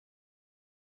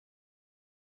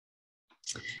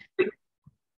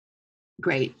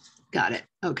Great, got it.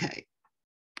 Okay.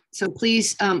 So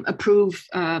please approve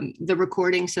the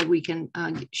recording so we can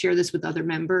share this with other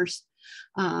members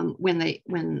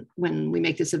when we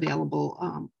make this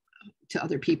available to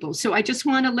other people. So I just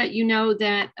want to let you know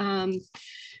that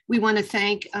we want to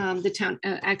thank the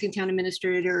acting town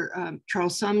administrator,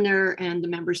 Charles Sumner, and the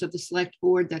members of the select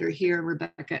board that are here,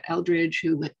 Rebecca Eldridge,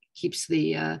 who keeps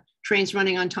the trains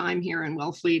running on time here in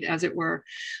Wellfleet, as it were,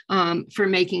 for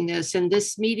making this. And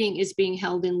this meeting is being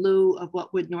held in lieu of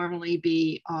what would normally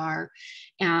be our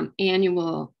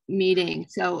annual meeting.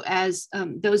 So as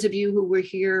those of you who were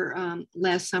here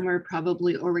last summer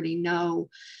probably already know,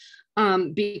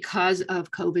 because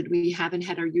of COVID, we haven't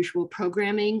had our usual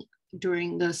programming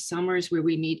during the summers where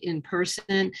we meet in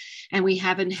person, and we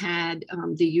haven't had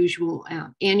the usual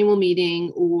annual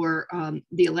meeting or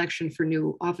the election for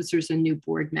new officers and new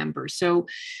board members. So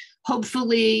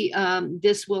hopefully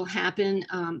this will happen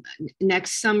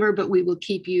next summer, but we will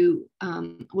keep you,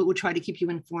 we will try to keep you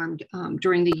informed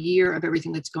during the year of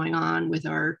everything that's going on with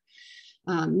our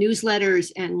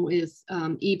newsletters and with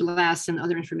e-blasts and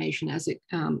other information as it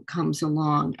comes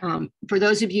along. For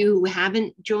those of you who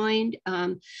haven't joined,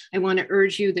 I want to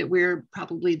urge you that we're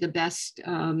probably the best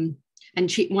and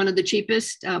one of the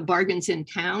cheapest bargains in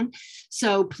town.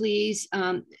 So please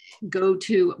go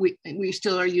to, we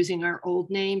still are using our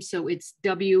old name, so it's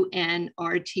WNRTA.org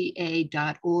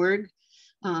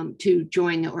to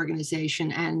join the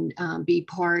organization and be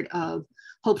part of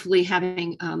hopefully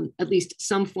having at least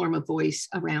some form of voice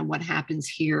around what happens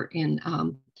here in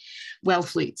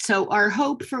Wellfleet. So our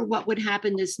hope for what would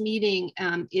happen this meeting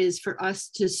is for us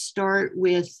to start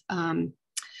with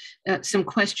some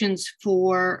questions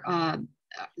for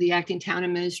the acting town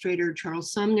administrator,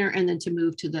 Charles Sumner, and then to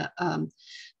move to the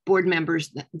board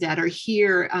members that are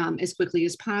here as quickly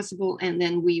as possible. And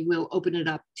then we will open it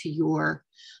up to your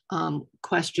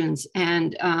questions.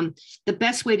 And the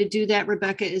best way to do that,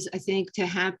 Rebecca, is I think to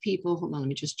have people, hold on, let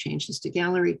me just change this to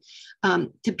gallery,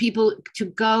 to people to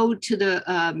go to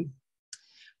the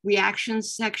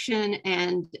reactions section,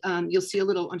 and you'll see a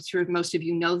little, I'm sure most of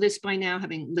you know this by now,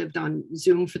 having lived on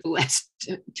Zoom for the last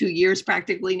 2 years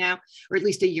practically now, or at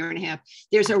least a year and a half.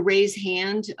 There's a raise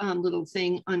hand little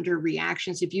thing under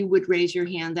reactions. If you would raise your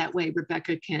hand, that way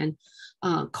Rebecca can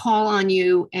call on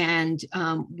you, and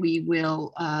we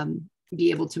will be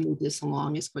able to move this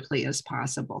along as quickly as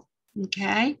possible.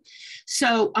 Okay,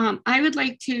 so I would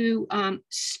like to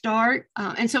start.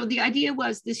 And so the idea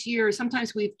was this year,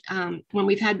 sometimes we've, when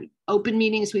we've had open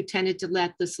meetings, we've tended to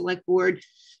let the select board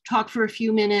talk for a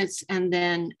few minutes and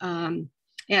then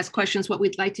ask questions. What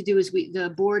we'd like to do is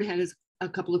the board has a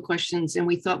couple of questions, and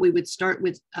we thought we would start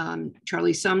with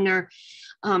Charlie Sumner,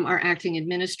 our acting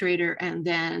administrator, and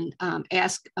then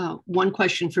ask one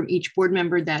question from each board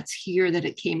member that's here that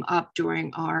it came up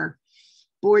during our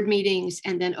board meetings,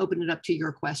 and then open it up to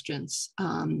your questions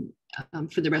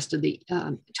for the rest of the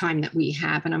time that we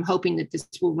have. And I'm hoping that this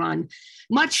will run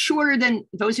much shorter than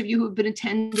those of you who have been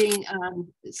attending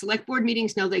select board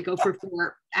meetings know they go for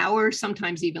 4 hours,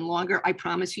 sometimes even longer. I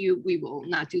promise you, we will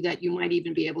not do that. You might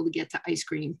even be able to get to ice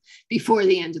cream before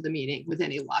the end of the meeting with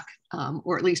any luck,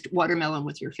 or at least watermelon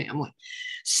with your family.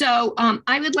 So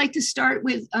I would like to start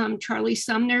with Charlie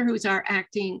Sumner, who's our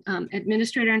acting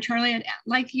administrator. And Charlie, I'd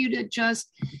like you to just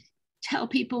tell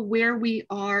people where we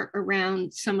are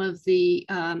around some of the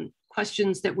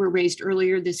questions that were raised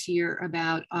earlier this year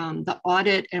about the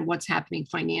audit and what's happening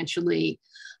financially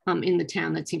in the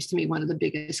town. That seems to me one of the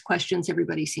biggest questions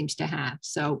everybody seems to have.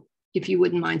 So if you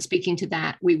wouldn't mind speaking to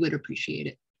that, we would appreciate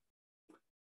it.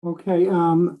 Okay,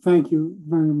 thank you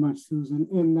very much, Susan.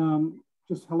 And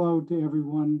just hello to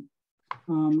everyone.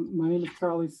 My name is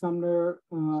Charlie Sumner.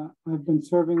 I've been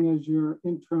serving as your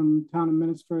interim town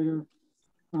administrator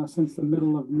since the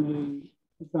middle of May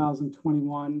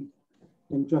 2021.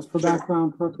 And just for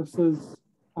background purposes,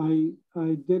 I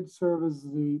did serve as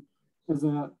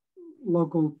a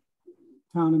local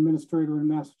town administrator in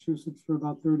Massachusetts for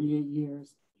about 38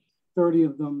 years, 30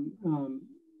 of them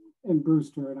in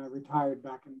Brewster, and I retired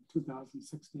back in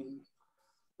 2016.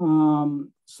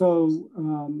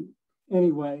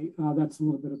 Anyway, that's a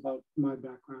little bit about my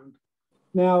background.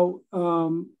 Now,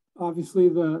 obviously,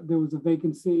 there was a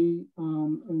vacancy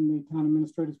in the town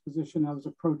administrator's position. I was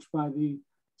approached by the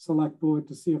select board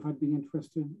to see if I'd be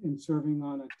interested in serving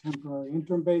on a temporary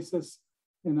interim basis.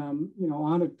 And I'm,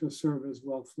 honored to serve as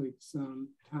Wellfleet's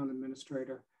town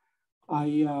administrator.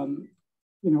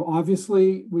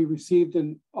 Obviously, we received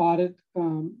an audit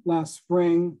last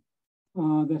spring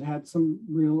that had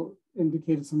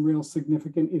indicated some real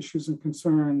significant issues and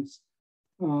concerns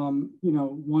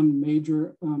one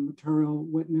major material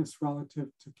witness relative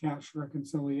to cash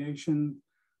reconciliation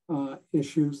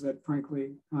issues that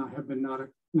frankly have been not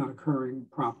occurring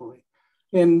properly.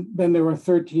 And then there were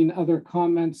 13 other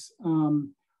comments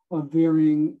of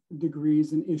varying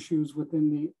degrees and issues within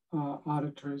the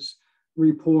auditor's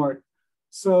report.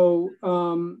 So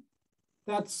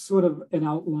that's sort of an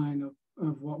outline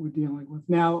of what we're dealing with.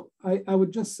 Now, I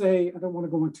would just say, I don't want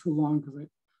to go on too long because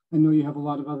I know you have a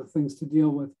lot of other things to deal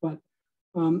with, but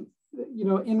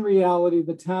in reality,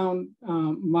 the town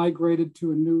migrated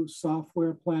to a new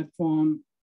software platform.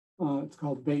 It's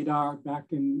called VADAR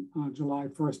back in July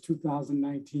 1st,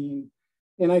 2019.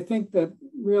 And I think that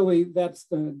really that's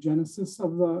the genesis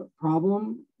of the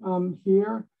problem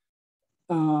here.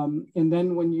 And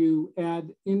then when you add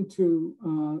into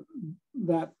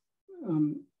that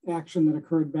action that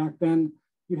occurred back then,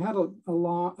 you had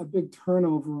a big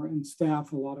turnover in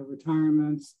staff, a lot of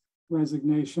retirements,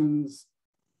 resignations,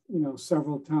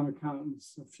 several town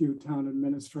accountants, a few town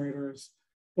administrators,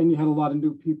 and you had a lot of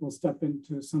new people step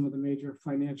into some of the major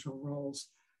financial roles.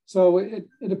 So it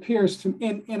appears to,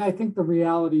 and I think the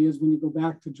reality is when you go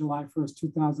back to July 1st,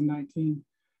 2019,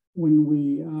 when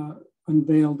we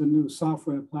unveiled a new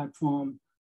software platform,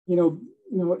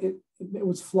 it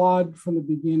was flawed from the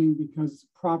beginning because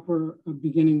proper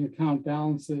beginning account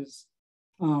balances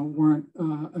weren't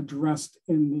addressed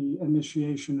in the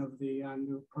initiation of the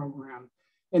new program.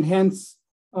 And hence,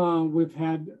 we've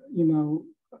had,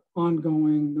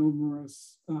 ongoing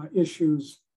numerous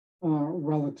issues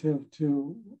relative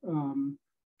to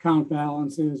account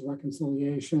balances,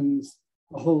 reconciliations,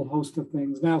 a whole host of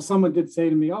things. Now, someone did say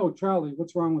to me, "Oh, Charlie,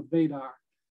 what's wrong with VADAR?"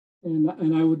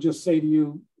 And I would just say to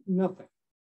you, nothing.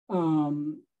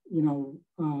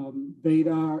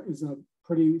 VADAR is a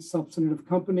pretty substantive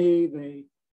company. They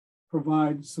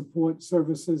provide support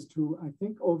services to, I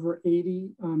think, over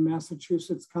 80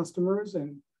 Massachusetts customers.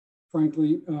 And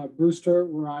frankly, Brewster,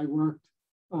 where I worked,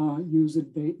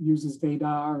 uses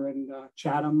VADAR, and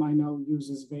Chatham, I know,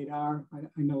 uses VADAR.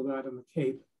 I know that in the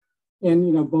Cape.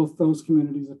 And, both those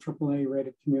communities are AAA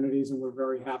rated communities, and we're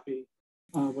very happy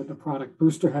with the product.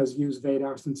 Brewster has used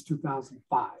VADAR since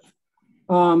 2005.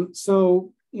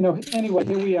 Anyway,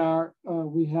 here we are.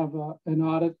 We have an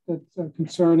audit that's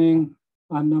concerning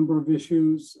a number of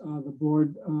issues. The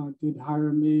board did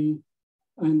hire me,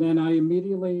 and then I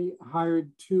immediately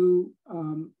hired two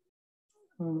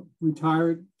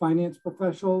retired finance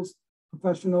professionals.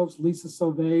 Lisa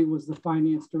Sauvé was the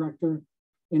finance director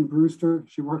in Brewster.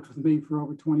 She worked with me for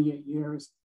over 28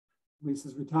 years.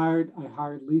 Lisa's retired. I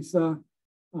hired Lisa.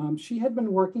 She had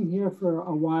been working here for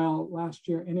a while last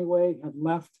year anyway, had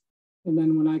left. And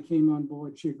then when I came on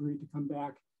board, she agreed to come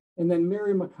back. And then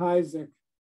Mary McIsaac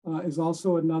is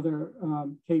also another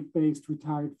Cape-based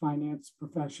retired finance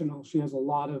professional. She has a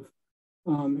lot of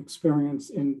experience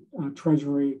in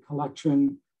treasury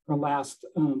collection. Her last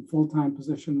full-time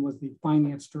position was the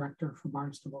finance director for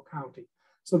Barnstable County.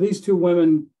 So these two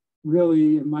women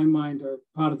really, in my mind, are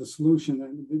part of the solution,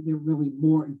 and they're really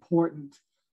more important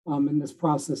in this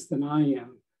process than I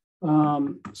am.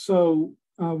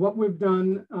 What we've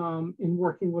done in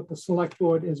working with the select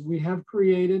board is we have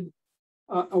created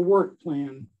a work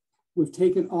plan. We've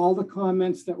taken all the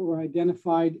comments that were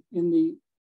identified in the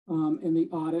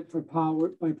audit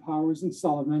by Powers and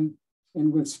Sullivan,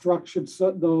 and we've structured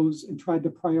those and tried to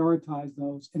prioritize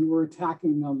those, and we're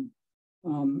attacking them,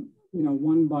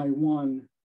 one by one.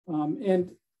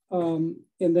 And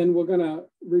then we're going to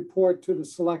report to the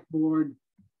select board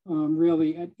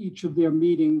really at each of their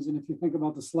meetings. And if you think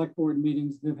about the select board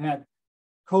meetings, they've had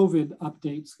COVID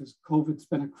updates because COVID's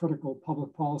been a critical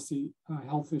public policy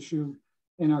health issue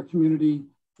in our community.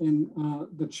 And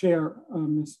the chair,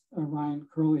 Ms. Ryan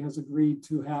Curley, has agreed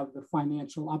to have the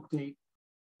financial update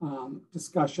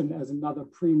discussion as another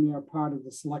premier part of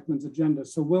the selectmen's agenda.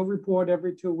 So we'll report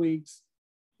every 2 weeks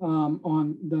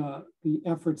on the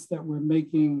efforts that we're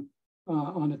making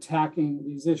on attacking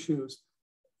these issues.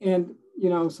 And,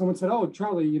 someone said, "Oh,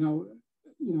 Charlie,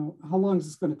 how long is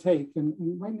this going to take?"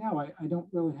 And right now, I don't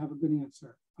really have a good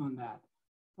answer on that.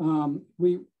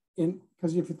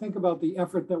 Because if you think about the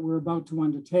effort that we're about to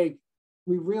undertake,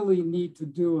 we really need to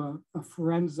do a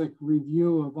forensic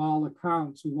review of all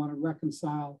accounts. We want to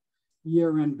reconcile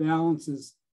year-end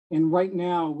balances. And right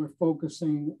now, we're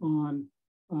focusing on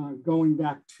going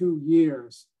back 2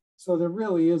 years. So there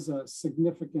really is a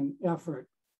significant effort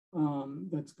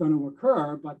that's going to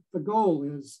occur, but the goal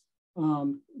is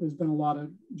there's been a lot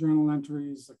of journal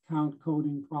entries, account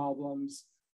coding problems,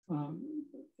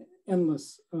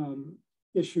 endless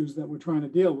issues that we're trying to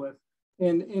deal with.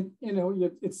 And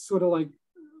it's sort of like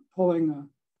pulling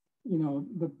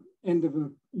end of a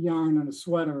yarn on a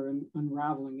sweater and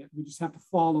unraveling it. We just have to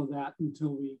follow that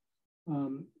until we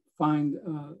find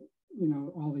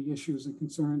all the issues and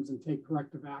concerns and take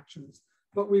corrective actions.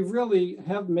 But we really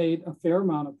have made a fair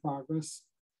amount of progress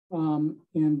and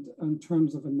in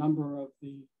terms of a number of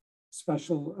the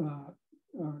special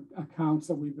accounts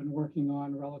that we've been working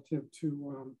on relative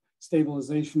to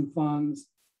stabilization funds,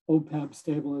 OPEB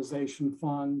stabilization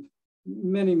fund,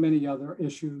 many other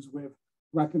issues. We've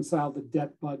reconciled the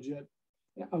debt budget,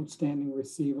 outstanding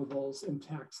receivables, and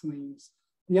tax liens.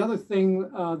 The other thing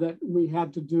that we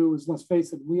had to do is, let's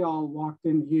face it, we all walked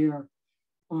in here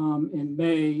in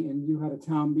May, and you had a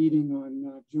town meeting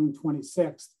on June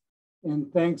 26th.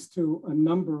 And thanks to a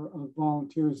number of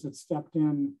volunteers that stepped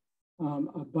in,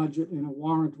 a budget and a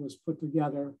warrant was put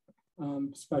together.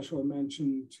 Special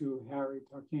mention to Harry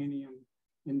Tarkanian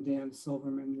and Dan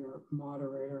Silverman, your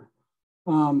moderator,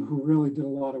 who really did a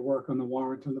lot of work on the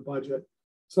warrant and the budget.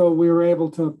 So we were able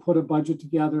to put a budget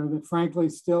together that frankly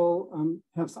still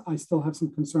I still have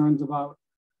some concerns about.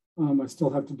 I still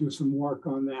have to do some work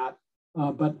on that,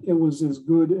 but it was as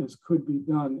good as could be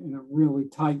done in a really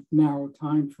tight, narrow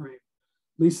time frame.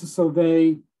 Lisa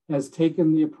Sauvé has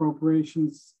taken the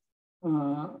appropriations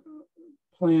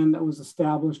plan that was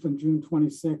established on June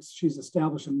 26th. She's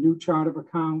established a new chart of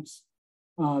accounts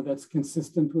that's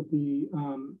consistent with the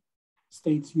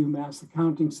state's UMass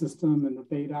accounting system and the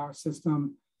BEDAR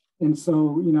system. And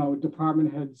so,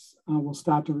 department heads will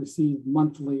start to receive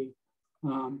monthly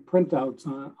printouts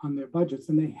on their budgets.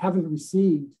 And they haven't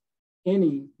received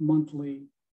any monthly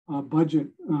budget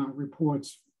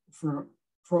reports for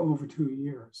over 2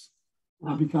 years.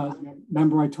 Because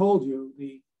remember I told you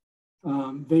the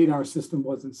BEDAR system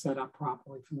wasn't set up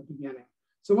properly from the beginning.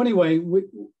 So anyway,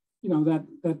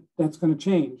 that's going to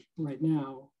change right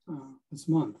now this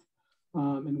month.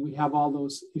 And we have all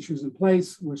those issues in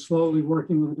place. We're slowly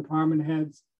working with the department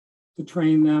heads to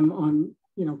train them on,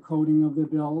 coding of their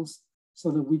bills so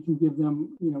that we can give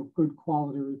them, good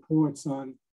quality reports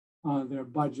on their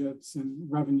budgets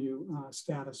and revenue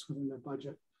status within their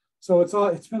budget. So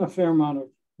it's been a fair amount of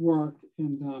work,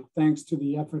 and thanks to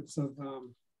the efforts of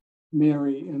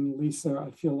Mary and Lisa,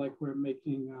 I feel like we're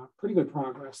making pretty good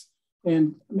progress.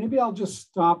 And maybe I'll just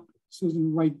stop,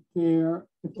 Susan, right there,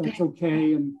 if that's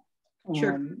okay. And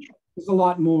sure. There's a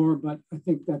lot more, but I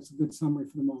think that's a good summary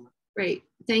for the moment. Great,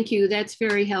 thank you. That's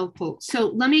very helpful. So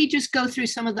let me just go through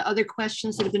some of the other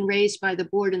questions that have been raised by the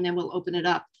board, and then we'll open it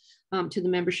up to the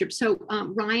membership. So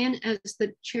Ryan, as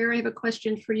the chair, I have a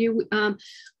question for you.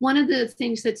 One of the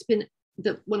things that's been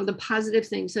one of the positive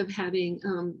things of having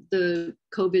the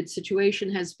COVID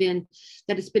situation has been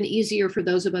that it's been easier for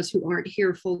those of us who aren't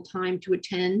here full time to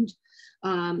attend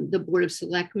the Board of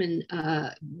Selectmen,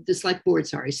 the Select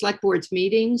Board's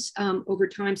meetings over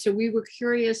time. So we were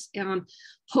curious,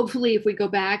 hopefully if we go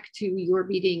back to your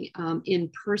meeting in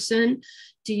person,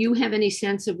 do you have any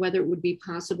sense of whether it would be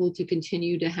possible to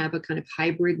continue to have a kind of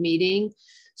hybrid meeting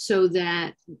so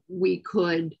that we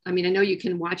could, I know you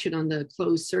can watch it on the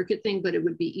closed circuit thing, but it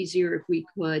would be easier if we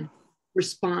could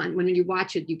respond. When you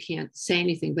watch it, you can't say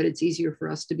anything, but it's easier for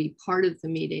us to be part of the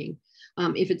meeting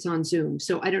if it's on Zoom.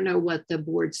 So I don't know what the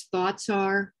board's thoughts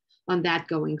are on that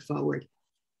going forward.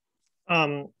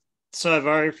 So I've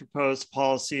already proposed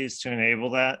policies to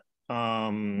enable that.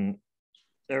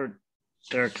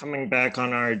 They're coming back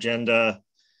on our agenda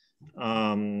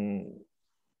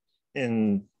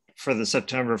for the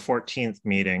September 14th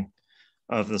meeting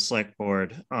of the Select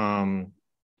Board.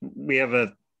 We have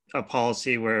a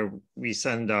policy where we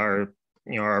send our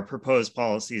proposed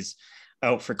policies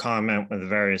out for comment with the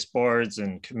various boards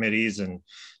and committees and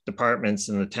departments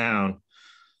in the town.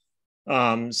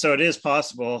 So it is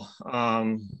possible.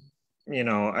 I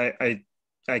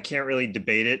can't really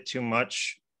debate it too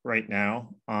much right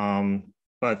now.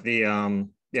 But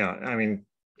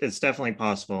it's definitely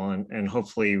possible, and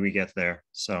hopefully we get there.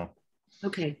 So.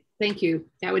 Okay. Thank you.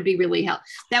 That would be really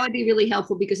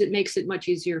helpful because it makes it much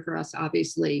easier for us,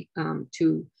 obviously,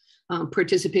 to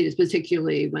participate,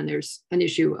 particularly when there's an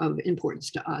issue of importance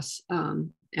to us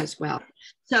as well.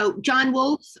 So John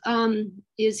Wolf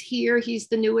is here. He's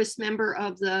the newest member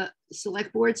of the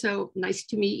Select Board. So nice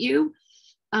to meet you.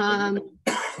 And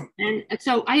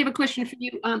so I have a question for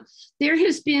you. There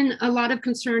has been a lot of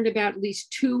concern about at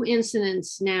least 2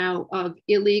 incidents now of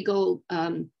illegal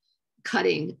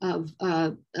cutting of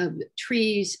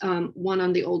trees, one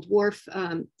on the Old Wharf,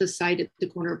 the site at the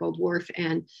corner of Old Wharf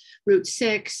and Route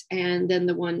 6, and then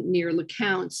the one near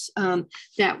LeCounts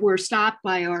that were stopped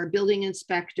by our building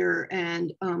inspector.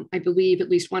 And I believe at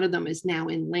least one of them is now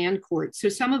in land court. So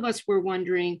some of us were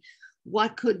wondering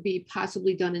what could be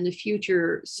possibly done in the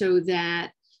future so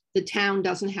that the town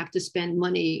doesn't have to spend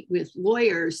money with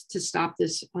lawyers to stop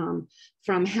this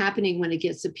from happening when it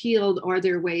gets appealed? Are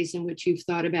there ways in which you've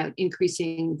thought about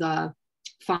increasing the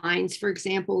fines, for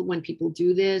example, when people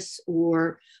do this,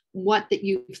 or what that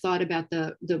you've thought about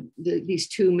these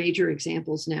two major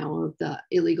examples now of the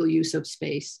illegal use of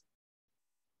space?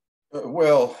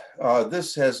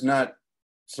 This has not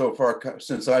so far,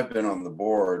 since I've been on the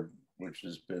board, which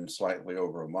has been slightly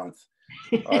over a month,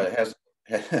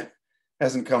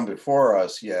 hasn't come before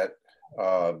us yet.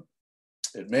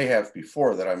 It may have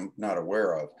before that I'm not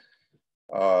aware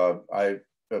of. I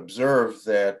observed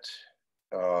that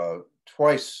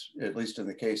twice, at least in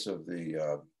the case of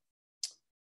the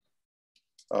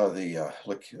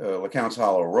LeCounte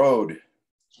Hollow Road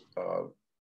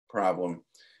problem,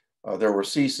 there were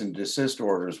cease and desist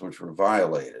orders which were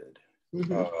violated.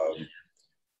 Mm-hmm.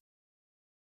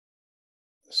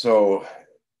 So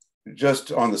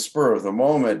just on the spur of the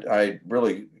moment, I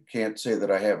really can't say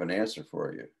that I have an answer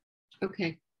for you.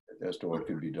 Okay. As to what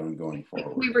could be done going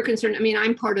forward. We were concerned. I mean,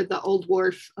 I'm part of the Old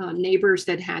Wharf neighbors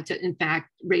that had to, in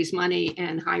fact, raise money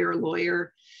and hire a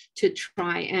lawyer to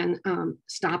try and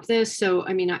stop this. So,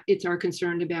 I mean, it's our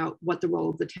concern about what the role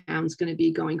of the town's going to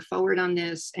be going forward on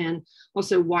this, and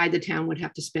also why the town would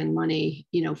have to spend money,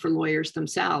 you know, for lawyers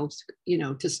themselves, you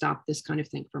know, to stop this kind of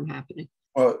thing from happening.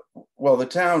 Well, the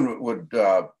town would,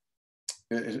 the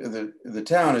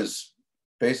town is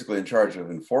basically in charge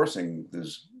of enforcing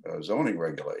this zoning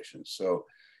regulations. So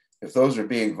if those are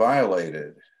being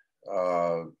violated,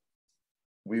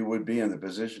 we would be in the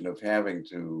position of having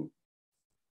to,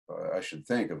 I should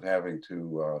think of having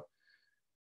to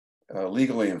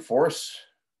legally enforce,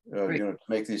 right. You know, to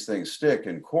make these things stick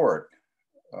in court.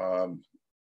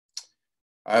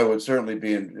 I would certainly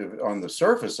be on the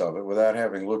surface of it, without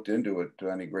having looked into it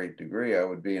to any great degree, I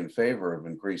would be in favor of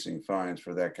increasing fines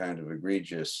for that kind of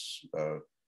egregious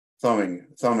thumbing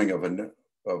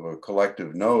of a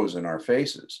collective nose in our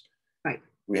faces. Right.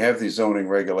 We have these zoning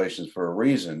regulations for a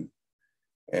reason,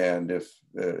 and if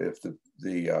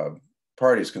the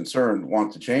parties concerned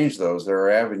want to change those, there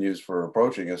are avenues for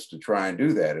approaching us to try and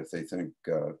do that if they think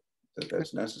that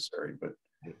that's necessary. But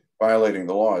violating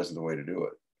the law isn't the way to do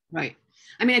it. Right.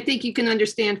 I mean, I think you can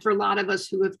understand for a lot of us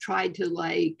who have tried to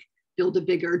like build a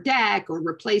bigger deck or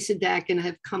replace a deck and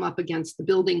have come up against the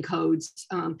building codes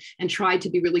and tried to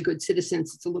be really good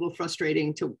citizens. It's a little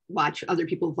frustrating to watch other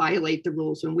people violate the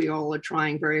rules when we all are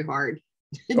trying very hard.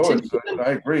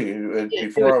 I agree.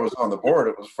 Before I was on the board,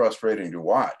 it was frustrating to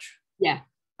watch. Yeah,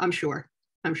 I'm sure.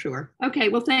 Okay,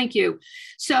 well, thank you.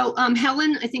 So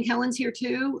Helen, I think Helen's here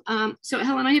too. So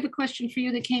Helen, I have a question for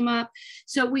you that came up.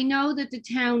 So we know that the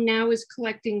town now is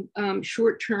collecting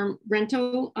short-term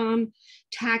rental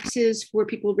taxes for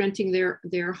people renting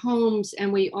their homes.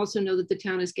 And we also know that the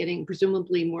town is getting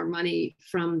presumably more money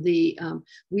from the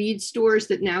weed stores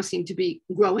that now seem to be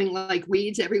growing like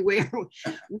weeds everywhere.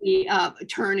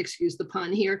 Excuse the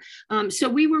pun here. So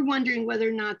we were wondering whether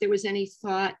or not there was any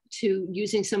thought to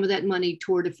using some of that money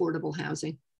toward affordable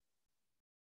housing.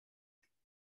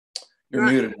 You're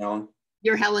muted, Helen.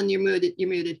 You're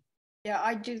muted. Yeah,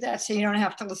 I do that so you don't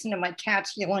have to listen to my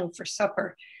cats yelling for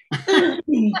supper.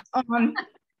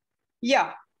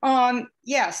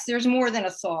 Yes, there's more than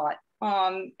a thought.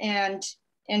 And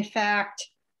in fact,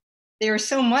 there's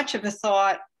so much of a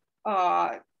thought,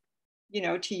 you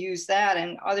know, to use that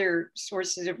and other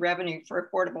sources of revenue for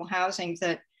affordable housing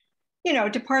that, you know,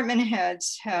 department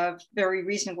heads have very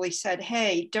reasonably said,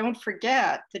 hey, don't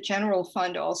forget the general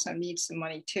fund also needs some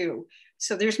money too.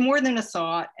 So there's more than a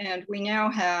thought. And we now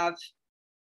have,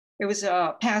 it was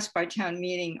passed by town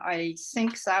meeting. I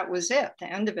think that was it, the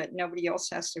end of it. Nobody else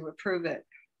has to approve it.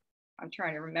 I'm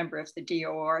trying to remember if the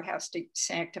DOR has to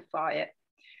sanctify it.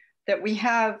 That we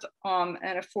have an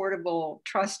affordable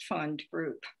trust fund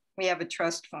group. We have a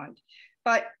trust fund.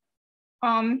 But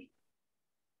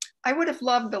I would have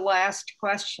loved the last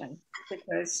question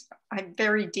because I'm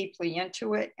very deeply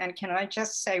into it. And can I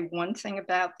just say one thing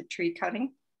about the tree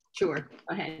cutting? Sure, go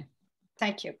ahead.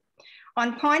 Thank you.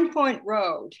 On Pine Point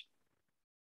Road,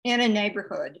 in a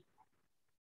neighborhood,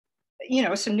 you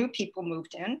know, some new people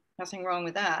moved in, nothing wrong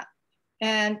with that.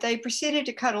 And they proceeded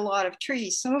to cut a lot of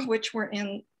trees, some of which were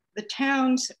in the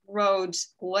town's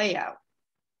roads layout.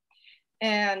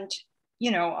 And, you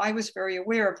know, I was very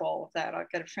aware of all of that.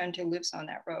 I've got a friend who lives on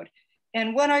that road.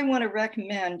 And what I want to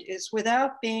recommend is,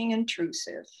 without being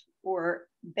intrusive or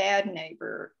bad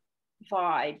neighbor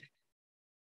vibe,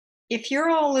 if you're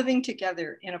all living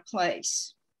together in a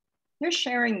place, you're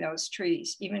sharing those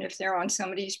trees, even if they're on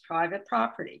somebody's private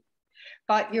property,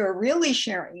 but you're really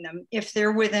sharing them if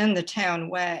they're within the town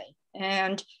way.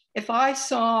 And if I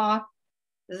saw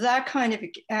that kind of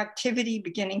activity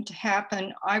beginning to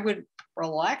happen, I would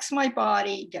relax my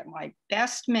body, get my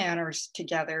best manners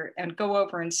together, and go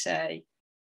over and say,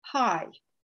 hi,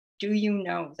 do you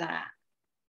know that?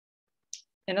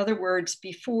 In other words,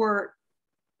 before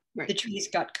the trees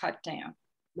got cut down.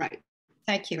 Right.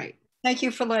 Thank you. Right. Thank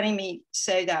you for letting me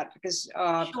say that, because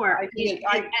sure.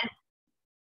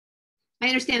 I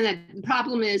understand that. The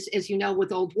problem is, as you know,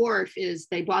 with Old Wharf, is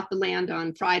they bought the land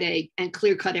on Friday and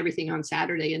clear cut everything on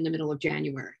Saturday in the middle of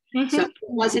January. So it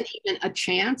wasn't even a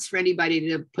chance for anybody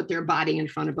to put their body in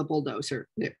front of a bulldozer.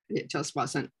 It just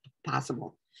wasn't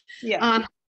possible. Yeah.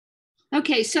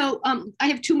 Okay, so I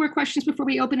have two more questions before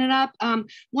we open it up.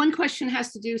 One question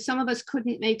has to do, some of us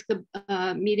couldn't make the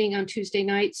meeting on Tuesday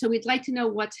night, so we'd like to know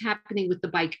what's happening with the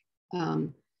bike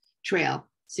trail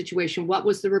situation. What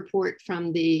was the report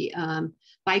from the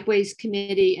Bikeways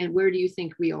Committee, and where do you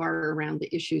think we are around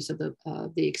the issues of the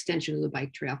extension of the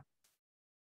bike trail?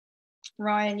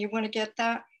 Ryan, you want to get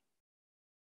that?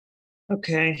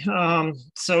 Okay,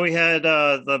 so we had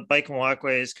the Bike and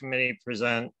Walkways Committee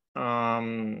present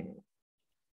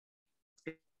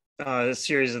a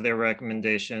series of their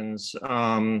recommendations.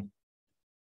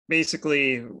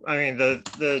 Basically, I mean,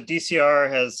 the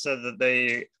DCR has said that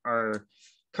they are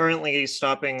currently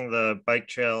stopping the bike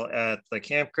trail at the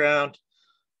campground,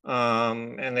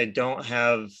 and they don't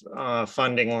have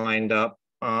funding lined up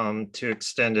to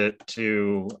extend it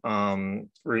to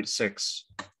Route 6,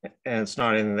 and it's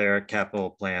not in their capital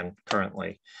plan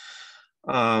currently.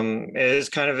 It is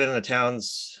kind of in the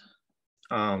town's,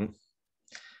 I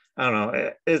don't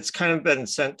know, it's kind of been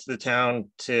sent to the town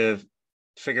to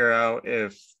figure out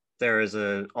if there is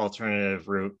an alternative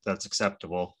route that's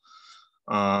acceptable.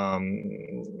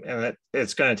 And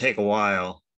it's going to take a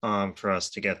while for us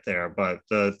to get there, but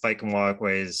the Bike and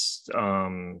Walkways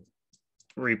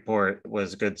report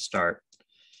was a good start.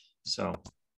 So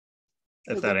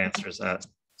if that answers that.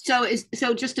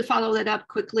 So just to follow that up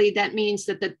quickly, that means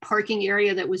that the parking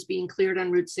area that was being cleared on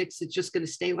Route 6 is just going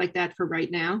to stay like that for right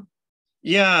now?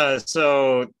 Yeah,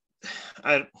 so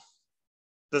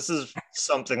this is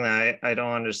something that I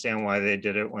don't understand why they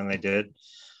did it when they did.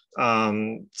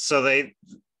 So they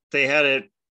had it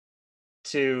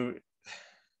to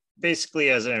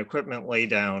basically as an equipment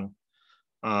laydown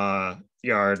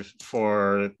yard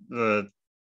for the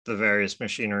various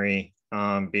machinery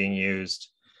being used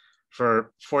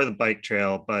for the bike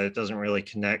trail, but it doesn't really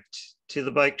connect to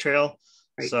the bike trail.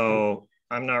 Right. So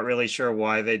I'm not really sure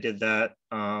why they did that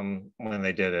when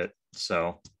they did it.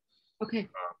 So okay.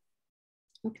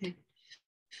 Okay.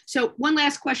 So one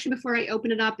last question before I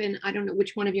open it up, and I don't know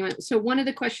which one of you. So one of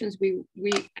the questions we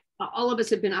all of us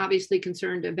have been obviously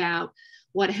concerned about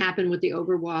what happened with the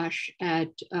overwash at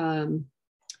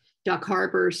Duck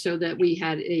Harbor, so that we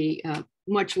had a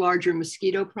much larger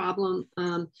mosquito problem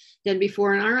than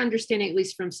before. And our understanding, at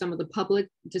least from some of the public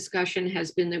discussion, has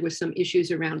been there was some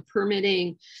issues around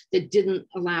permitting that didn't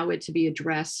allow it to be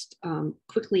addressed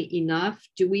quickly enough.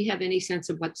 Do we have any sense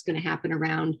of what's going to happen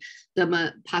around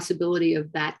the possibility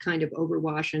of that kind of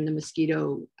overwash and the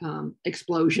mosquito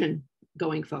explosion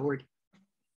going forward?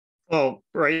 Well,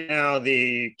 right now,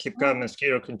 the Cape Cod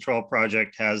Mosquito Control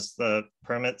Project has the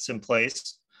permits in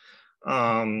place.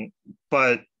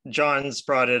 But John's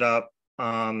brought it up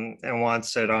and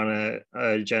wants it on an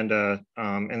agenda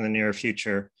in the near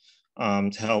future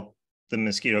to help the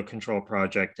mosquito control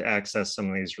project to access some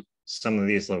of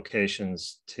these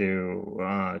locations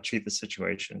to treat the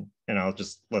situation. And I'll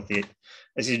just let I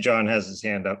see John has his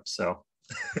hand up, so.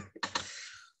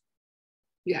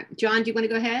 Yeah, John, do you want to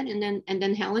go ahead and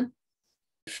then Helen?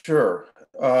 Sure.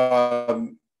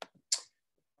 I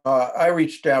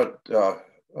reached out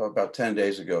about 10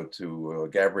 days ago to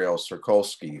Gabrielle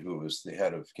Sirkolski, who is the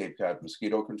head of Cape Cod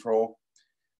Mosquito Control,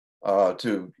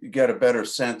 to get a better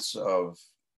sense of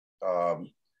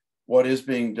what is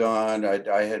being done.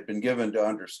 I had been given to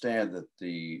understand that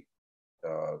the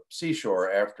seashore,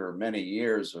 after many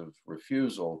years of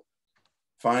refusal,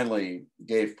 finally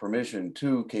gave permission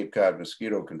to Cape Cod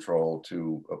Mosquito Control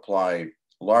to apply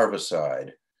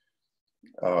larvicide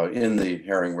in the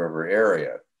Herring River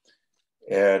area.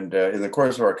 And in the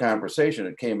course of our conversation,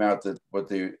 it came out that what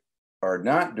they are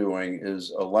not doing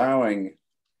is allowing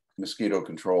mosquito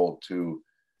control to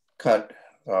cut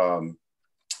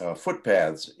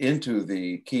footpaths into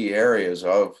the key areas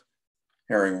of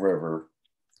Herring River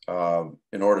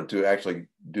in order to actually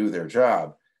do their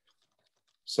job.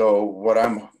 So what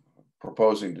I'm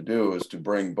proposing to do is to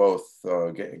bring both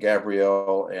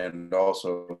Gabrielle and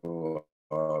also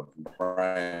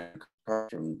Brian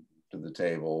to the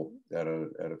table at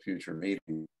a future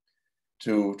meeting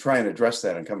to try and address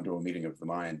that and come to a meeting of the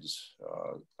minds.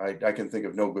 I can think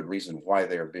of no good reason why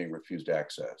they are being refused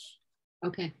access.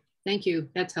 Okay, thank you.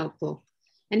 That's helpful.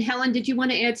 And Helen, did you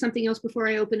want to add something else before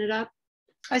I open it up?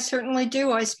 I certainly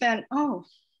do. I spent,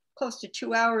 close to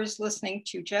 2 hours listening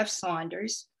to Jeff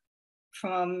Saunders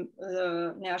from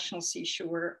the National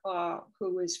Seashore,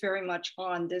 who is very much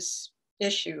on this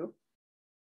issue,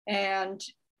 and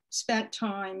spent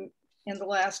time in the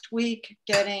last week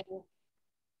getting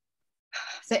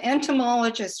the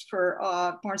entomologist for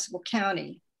Barnstable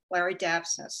County, Larry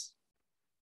Dapsness,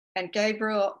 and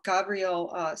Gabriel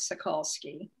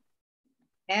Sokolsky,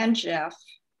 and Jeff,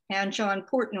 and John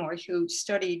Portnoy, who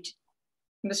studied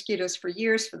mosquitoes for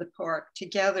years for the park,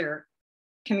 together,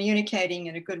 communicating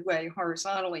in a good way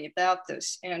horizontally about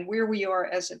this. And where we are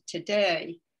as of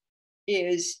today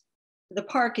is the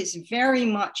park is very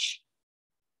much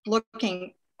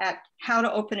looking at how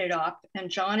to open it up. And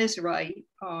John is right.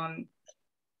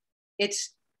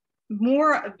 It's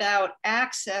more about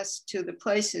access to the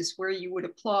places where you would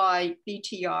apply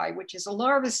BTI, which is a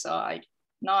larvicide,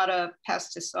 not a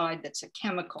pesticide that's a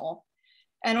chemical,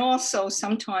 and also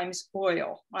sometimes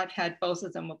oil. I've had both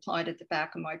of them applied at the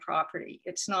back of my property.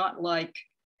 It's not like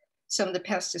some of the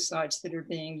pesticides that are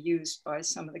being used by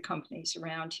some of the companies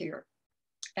around here.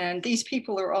 And these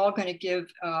people are all going to give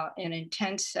an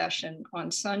intense session on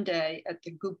Sunday at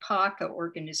the Gupaka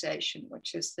organization,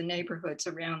 which is the neighborhoods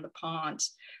around the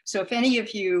ponds. So if any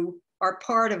of you are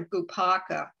part of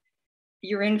Gupaka,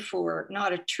 you're in for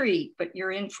not a treat, but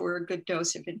you're in for a good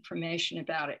dose of information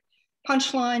about it.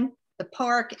 Punchline, the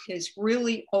park is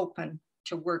really open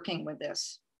to working with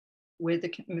this, with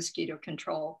the mosquito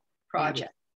control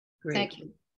project. Great. Thank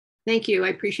you. Thank you. I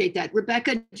appreciate that.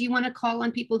 Rebecca, do you want to call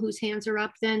on people whose hands are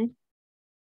up then?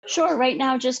 Sure. Right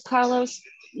now, just Carlos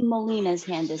Molina's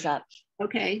hand is up.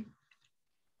 Okay.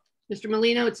 Mr.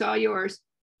 Molino, it's all yours.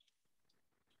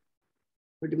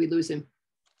 Or did we lose him?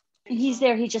 He's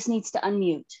there. He just needs to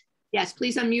unmute. Yes,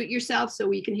 please unmute yourself so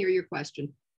we can hear your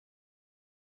question.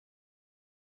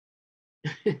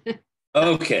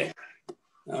 Okay,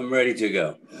 I'm ready to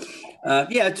go.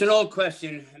 Yeah, it's an old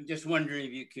question. I'm just wondering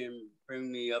if you can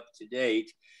bring me up to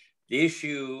date. The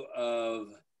issue of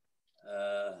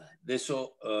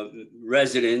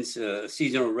residents,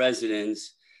 seasonal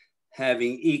residents,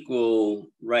 having equal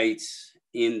rights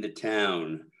in the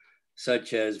town,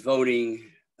 such as voting,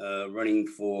 running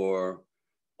for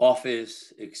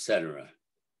office, etc.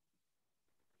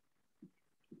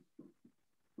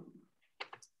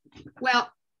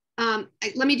 Well,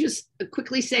 let me just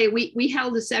quickly say we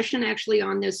held a session actually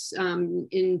on this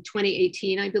in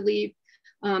 2018, I believe,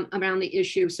 around the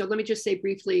issue. So let me just say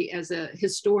briefly, as a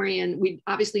historian, we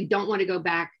obviously don't want to go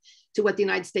back to what the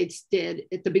United States did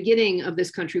at the beginning of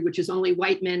this country, which is only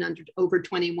white men over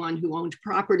 21 who owned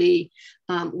property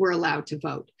were allowed to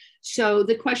vote. So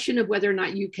the question of whether or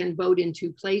not you can vote in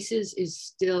two places is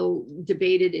still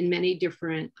debated in many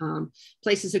different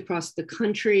places across the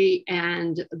country.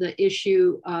 And the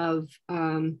issue of,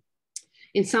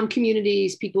 in some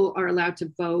communities, people are allowed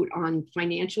to vote on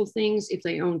financial things if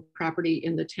they own property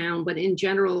in the town. But in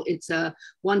general, it's a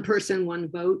one person,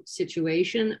 one vote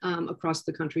situation across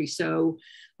the country. So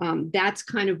that's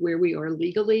kind of where we are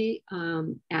legally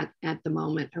at the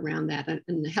moment around that.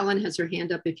 And Helen has her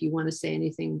hand up if you want to say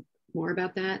anything more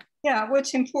about that. Yeah,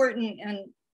 what's important, and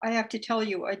I have to tell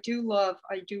you, I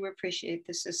do appreciate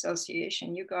this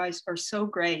association. You guys are so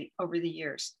great over the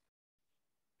years.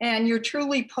 And you're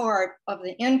truly part of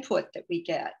the input that we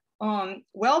get.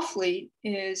 Wellfleet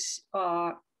is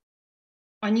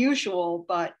unusual,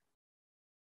 but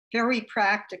very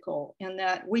practical in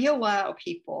that we allow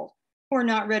people who are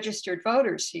not registered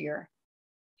voters here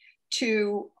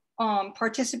to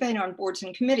participate on boards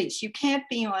and committees. You can't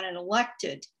be on an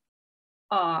elected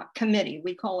committee.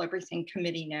 We call everything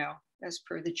committee now, as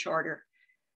per the charter.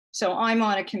 So I'm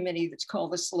on a committee that's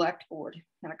called the Selectboard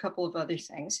and a couple of other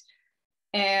things.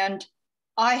 And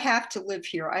I have to live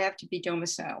here. I have to be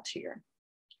domiciled here.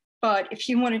 But if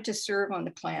you wanted to serve on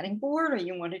the planning board or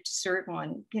you wanted to serve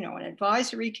on, an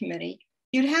advisory committee,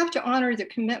 you'd have to honor the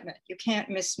commitment. You can't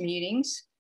miss meetings.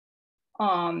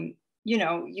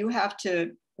 You have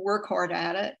to work hard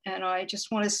at it. And I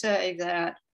just want to say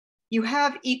that you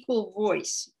have equal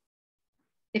voice.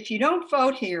 If you don't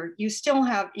vote here, you still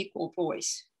have equal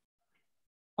voice.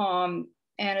 And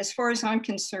as far as I'm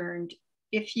concerned,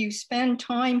 if you spend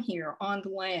time here on the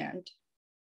land,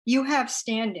 you have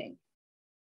standing.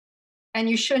 And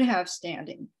you should have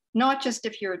standing, not just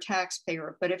if you're a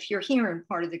taxpayer, but if you're here and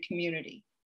part of the community.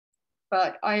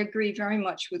 But I agree very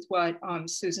much with what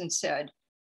Susan said.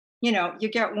 You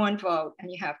get one vote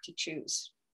and you have to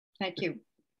choose. Thank you.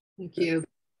 Thank you.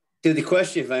 To the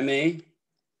question, if I may,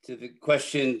 to the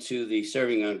question to the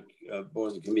serving on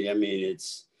boards and committee, I mean,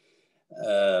 it's,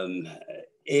 I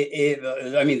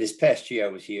mean, this past year I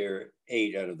was here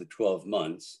 8 out of the 12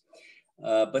 months,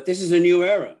 but this is a new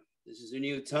era. This is a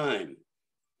new time.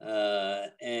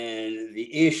 And the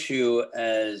issue,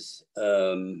 as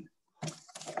I'm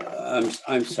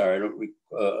sorry, I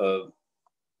don't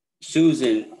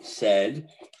Susan said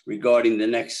regarding the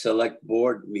next select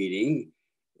board meeting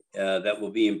that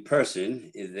will be in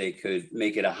person, if they could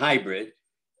make it a hybrid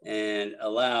and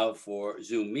allow for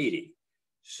Zoom meeting.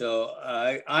 So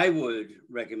I would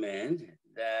recommend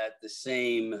that the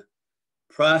same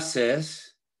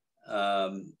process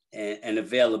and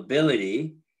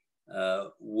availability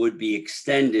would be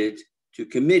extended to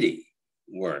committee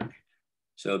work.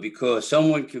 So because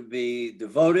someone could be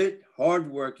devoted,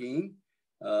 hardworking,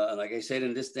 and like I said,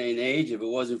 in this day and age, if it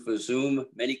wasn't for Zoom,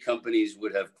 many companies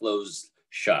would have closed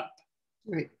shop.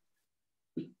 Right.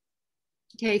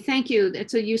 Okay, thank you.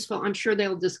 That's a useful, I'm sure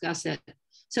they'll discuss it.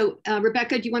 So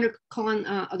Rebecca, do you want to call on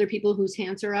other people whose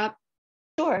hands are up?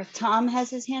 Sure, Tom has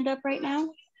his hand up right now.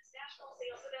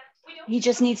 He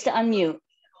just needs to unmute.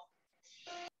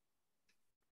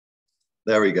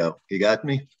 There we go. You got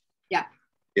me? Yeah.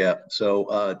 Yeah.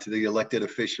 So to the elected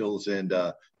officials and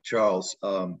Charles,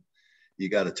 you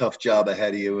got a tough job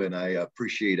ahead of you, and I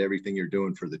appreciate everything you're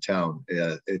doing for the town.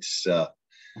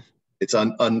 It's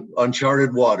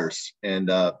uncharted waters, and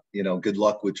you know, good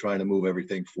luck with trying to move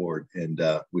everything forward, and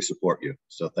we support you.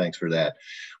 So thanks for that.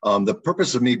 The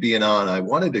purpose of me being on, I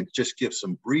wanted to just give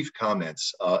some brief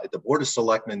comments. At the Board of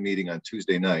Selectmen meeting on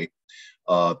Tuesday night,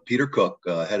 Peter Cook,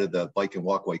 head of the Bike and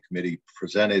Walkway Committee,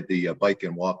 presented the Bike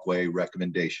and Walkway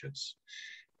recommendations.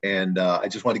 And I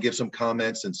just want to give some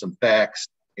comments and some facts,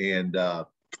 and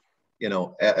you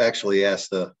know, actually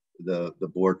ask the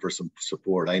board for some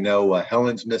support. I know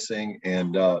Helen's missing,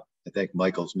 and I think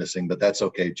Michael's missing, but that's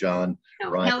okay. John, No,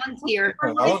 Ryan. Helen's here.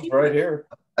 Helen's right here.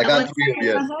 I got Helen's 3 of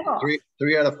you.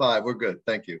 Three out of 5. We're good.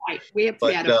 Thank you. Right. We have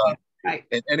 3 out of 5. Right.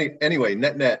 And anyway,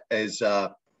 net is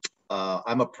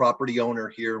I'm a property owner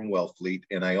here in Wellfleet,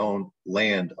 and I own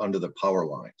land under the power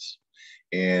lines.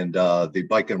 And the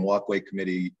Bike and Walkway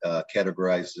Committee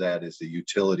categorizes that as the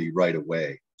utility right of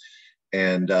way.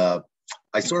 And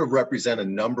I sort of represent a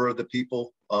number of the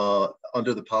people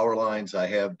under the power lines. I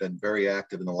have been very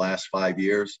active in the last 5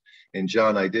 years. And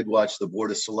John, I did watch the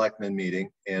Board of Selectmen meeting,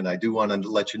 and I do want to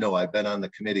let you know I've been on the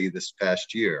committee this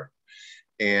past year.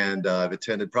 And I've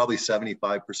attended probably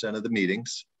 75% of the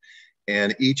meetings.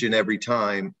 And each and every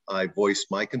time I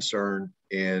voiced my concern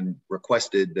and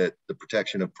requested that the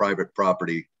protection of private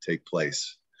property take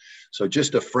place. So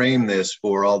just to frame this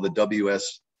for all the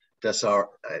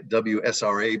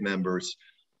WSRA members,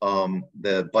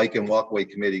 the Bike and Walkway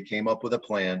Committee came up with a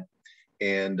plan,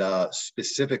 and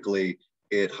specifically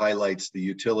it highlights the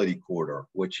utility corridor,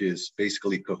 which is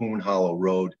basically Cahoon Hollow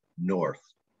Road North.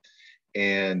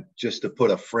 And just to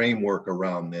put a framework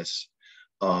around this,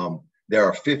 there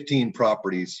are 15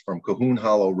 properties from Cahoon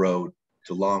Hollow Road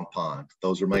to Long Pond.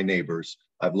 Those are my neighbors.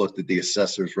 I've looked at the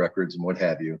assessor's records and what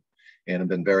have you, and have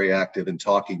been very active in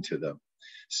talking to them.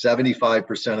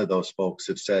 75% of those folks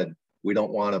have said, we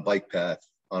don't want a bike path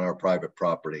on our private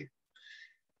property.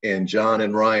 And John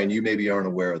and Ryan, you maybe aren't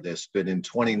aware of this, but in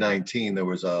 2019, there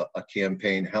was a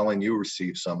campaign. Helen, you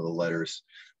received some of the letters,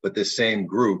 but this same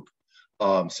group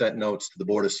sent notes to the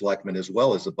Board of Selectmen as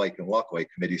well as the Bike and Walkway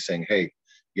Committee saying, hey,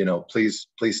 you know, please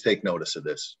take notice of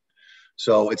this.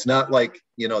 So it's not like,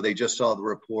 you know, they just saw the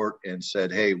report and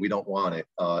said, hey, we don't want it.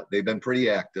 They've been pretty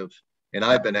active, and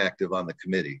I've been active on the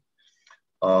committee.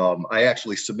 I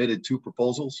actually submitted 2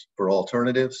 proposals for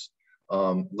alternatives.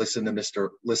 Listening to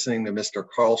Mr.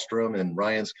 Karlstrom and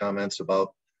Ryan's comments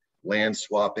about land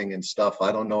swapping and stuff.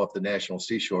 I don't know if the National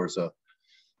Seashore is a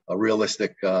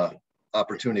realistic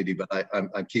opportunity, but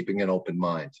I'm keeping an open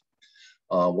mind.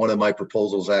 One of my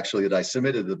proposals actually that I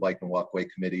submitted to the Bike and Walkway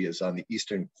Committee is on the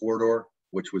Eastern Corridor,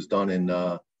 which was done in,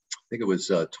 I think it was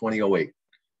 2008.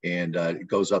 And it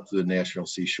goes up to the National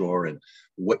Seashore and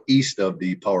east of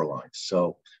the power lines.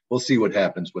 So we'll see what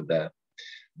happens with that.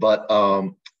 But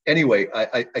anyway,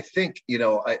 I think, you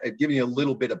know, I've given you a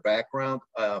little bit of background,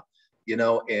 you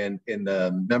know, and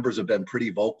the members have been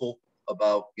pretty vocal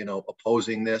about, you know,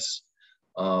 opposing this.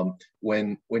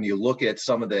 When you look at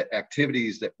some of the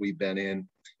activities that we've been in,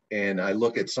 and I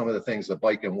look at some of the things the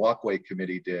Bike and Walkway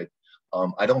Committee did,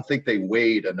 I don't think they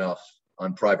weighed enough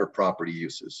on private property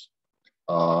uses.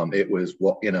 It was,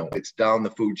 you know, it's down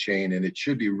the food chain, and it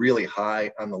should be really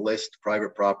high on the list.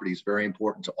 Private property is very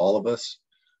important to all of us.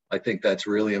 I think that's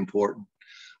really important.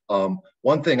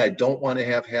 One thing I don't want to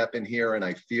have happen here, and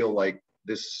I feel like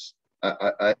this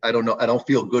I don't know. I don't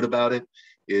feel good about it.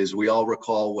 Is we all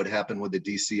recall what happened with the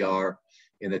DCR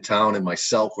in the town, and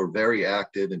myself were very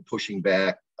active in pushing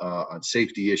back on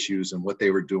safety issues and what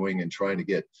they were doing and trying to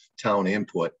get town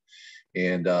input.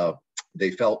 And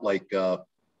they felt like,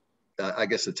 I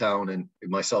guess the town and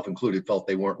myself included felt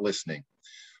they weren't listening.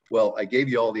 Well, I gave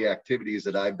you all the activities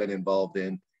that I've been involved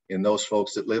in those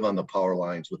folks that live on the power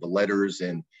lines with the letters.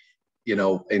 And, you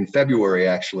know, in February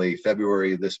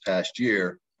this past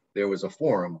year, there was a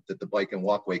forum that the Bike and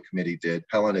Walkway Committee did.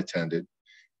 Helen attended,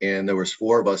 and there was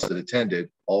 4 of us that attended,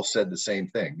 all said the same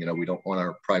thing. You know, we don't want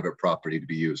our private property to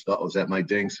be used. Oh, was that my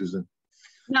ding, Susan?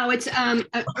 No, it's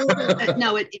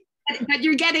no, but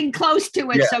you're getting close to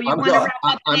it. Yeah, So you want to wrap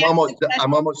up? I'm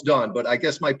almost done. But I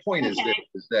guess my point is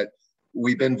that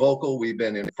we've been vocal. We've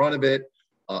been in front of it.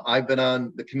 I've been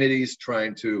on the committees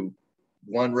trying to,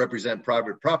 one, represent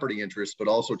private property interests, but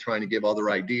also trying to give other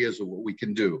ideas of what we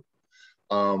can do.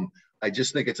 I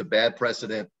just think it's a bad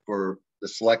precedent for the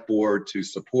select board to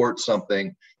support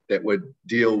something that would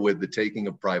deal with the taking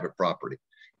of private property.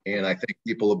 And I think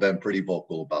people have been pretty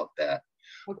vocal about that.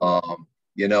 Okay.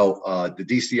 You know, the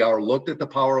DCR looked at the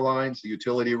power lines, the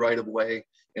utility right of way,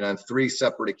 and on 3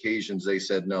 separate occasions, they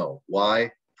said no.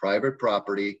 Why? Private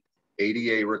property,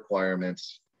 ADA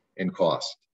requirements, and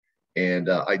cost. And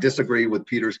I disagree with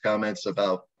Peter's comments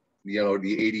about, you know,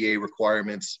 the ADA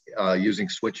requirements using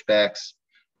switchbacks.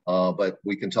 But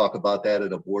we can talk about that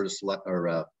at a board of select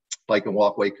or Bike and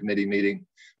Walkway Committee meeting.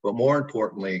 But more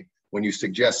importantly, when you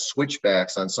suggest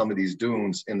switchbacks on some of these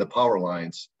dunes in the power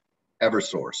lines,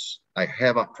 Eversource. I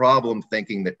have a problem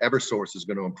thinking that Eversource is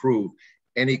going to improve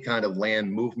any kind of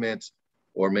land movement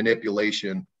or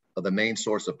manipulation of the main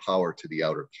source of power to the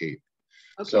outer cape.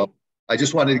 Okay. So I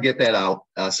just wanted to get that out.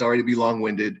 Sorry to be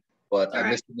long-winded, but I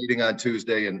missed the meeting on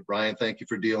Tuesday. And Ryan, thank you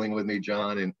for dealing with me,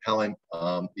 John and Helen.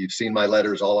 You've seen my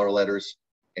letters, all our letters,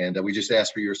 and we just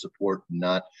asked for your support.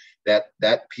 Not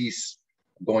that piece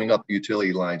going up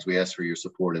utility lines. We asked for your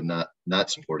support and not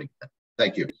supporting that.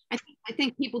 Thank you. I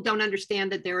think people don't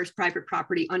understand that there is private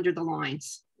property under the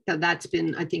lines. So that's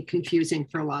been, I think, confusing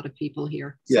for a lot of people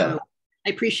here. So yeah. I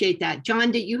appreciate that.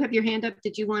 John, did you have your hand up?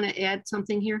 Did you want to add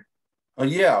something here?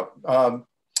 Yeah.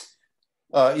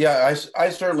 Yeah, I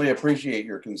certainly appreciate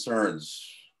your concerns,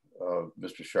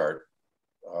 Mr. Shart.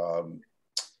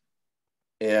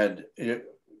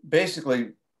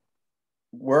 Basically,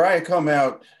 where I come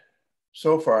out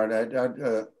so far,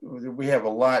 and we have a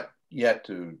lot yet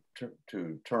to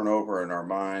turn over in our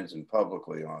minds and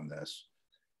publicly on this.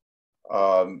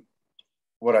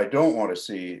 What I don't want to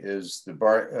see is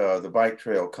the bike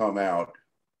trail come out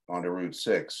onto Route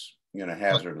 6 in a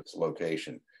hazardous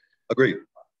location. Agreed.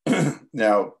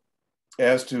 Now,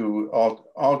 as to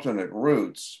alternate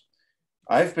routes,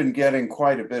 I've been getting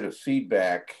quite a bit of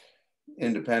feedback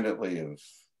independently of,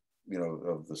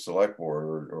 of the select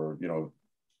board or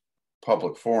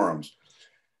public forums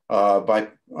by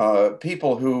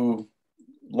people who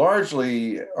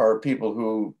largely are people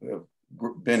who have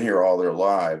been here all their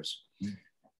lives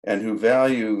and who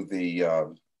value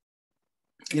the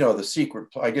secret,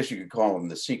 I guess you could call them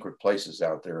the secret places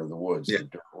out there in the woods, the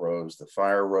dirt roads, the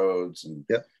fire roads.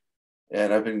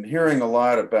 And I've been hearing a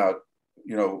lot about,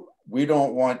 we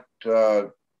don't want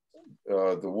the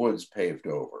woods paved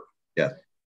over. Yeah.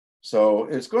 So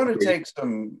it's going to take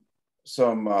some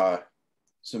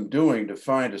doing to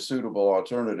find a suitable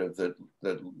alternative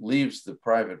that leaves the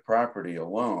private property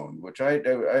alone, which I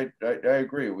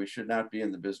agree. We should not be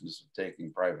in the business of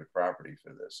taking private property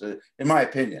for this, in my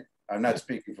opinion. I'm not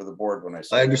speaking for the board when I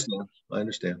say I understand. That. I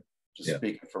understand. Just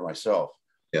speaking for myself.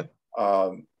 Yeah.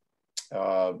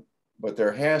 But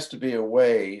there has to be a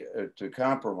way to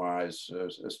compromise,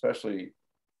 especially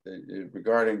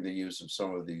regarding the use of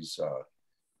some of these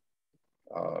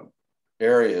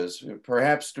areas,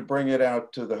 perhaps to bring it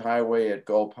out to the highway at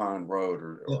Gull Pond Road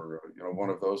or one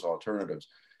of those alternatives.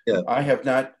 Yeah. I have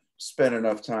not spent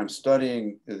enough time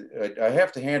studying. I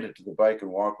have to hand it to the Bike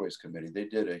and Walkways Committee. They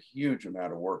did a huge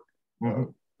amount of work.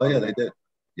 Oh yeah, they did.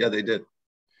 Yeah, they did.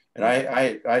 And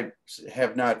I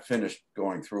have not finished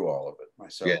going through all of it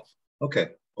myself. Yeah. Okay.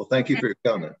 Well, thank you for your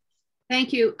comment.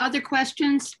 Thank you. Other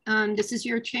questions? This is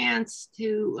your chance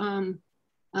to.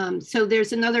 So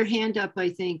there's another hand up, I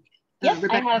think. Yes,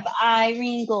 I have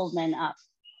Irene Goldman up,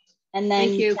 and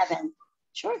then Kevin.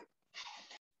 Sure.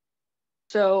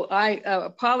 So I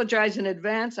apologize in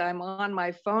advance. I'm on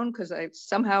my phone because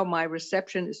somehow my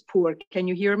reception is poor. Can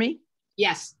you hear me?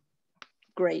 Yes.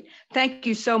 Great. Thank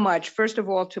you so much. First of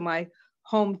all, to my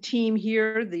home team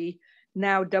here, the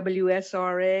now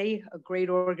WSRA, a great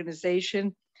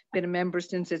organization, been a member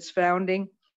since its founding.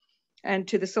 and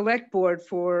to the select board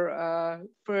for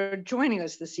joining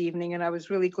us this evening. And I was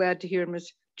really glad to hear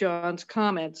Ms. John's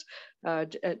comments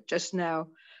just now.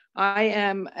 I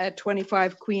am at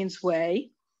 25 Queens Way,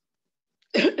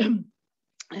 and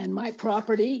my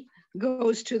property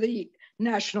goes to the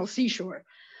National Seashore.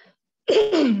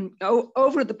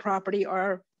 Over the property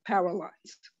are power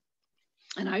lines.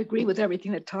 And I agree with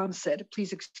everything that Tom said.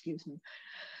 Please excuse me.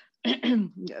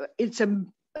 It's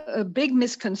a big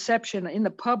misconception in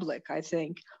the public, I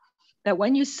think, that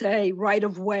when you say right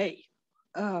of way,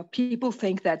 people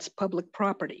think that's public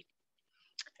property.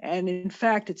 And in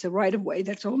fact, it's a right of way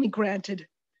that's only granted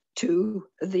to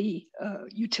the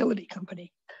utility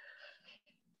company.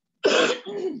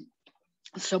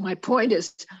 So my point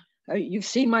is, you've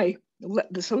seen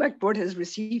the select board has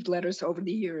received letters over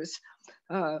the years.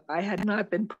 I had not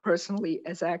been personally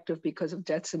as active because of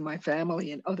deaths in my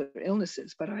family and other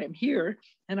illnesses, but I am here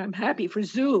and I'm happy for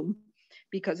Zoom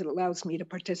because it allows me to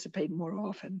participate more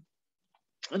often.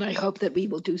 And I hope that we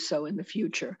will do so in the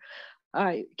future.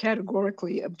 I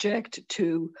categorically object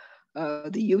to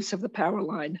the use of the power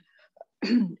line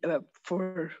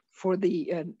for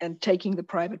the and taking the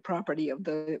private property of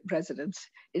the residents.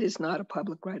 It is not a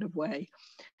public right of way.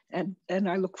 And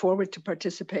I look forward to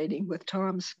participating with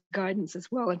Tom's guidance as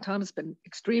well. And Tom's been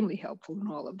extremely helpful in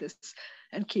all of this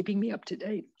and keeping me up to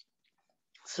date.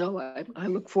 So I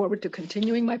look forward to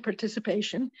continuing my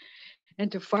participation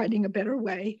and to finding a better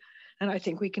way. And I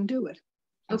think we can do it.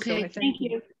 Okay, so thank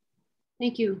you.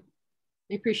 Thank you.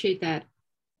 I appreciate that.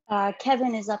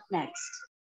 Kevin is up next.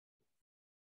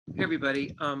 Hey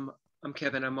everybody, I'm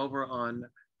Kevin. I'm over on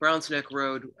Browns Neck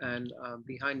Road, and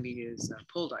behind me is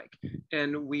Pull-Dyke,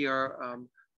 and we are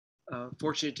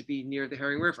fortunate to be near the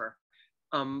Herring River.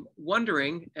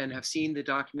 Wondering, and have seen the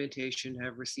documentation,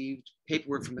 have received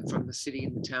paperwork from the city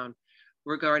and the town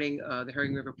regarding the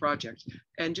Herring River project,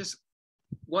 and just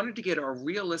wanted to get a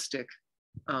realistic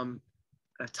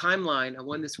a timeline on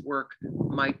when this work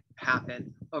might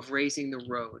happen of raising the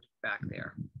road back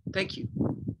there. Thank you.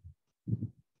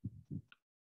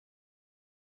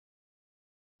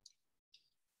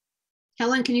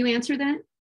 Helen, can you answer that?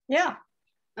 Yeah.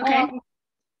 Okay.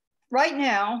 Right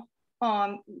now,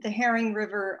 the Herring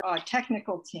River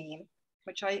technical team,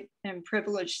 which I am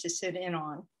privileged to sit in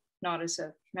on, not as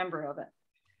a member of it,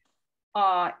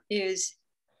 is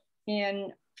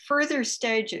in further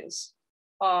stages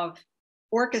of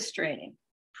orchestrating,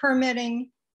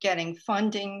 permitting, getting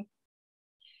funding,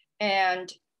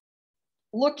 and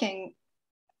looking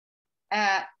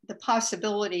at the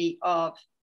possibility of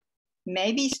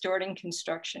maybe starting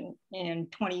construction in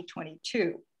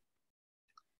 2022.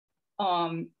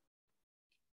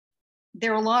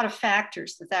 There are a lot of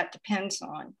factors that depends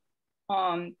on.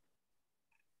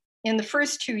 In the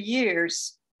first 2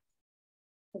 years,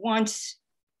 once,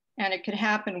 and it could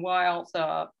happen while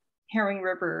the Herring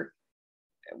River,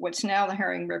 what's now the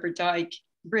Herring River Dike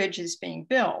Bridge is being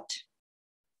built,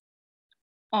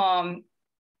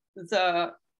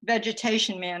 the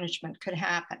vegetation management could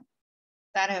happen.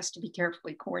 That has to be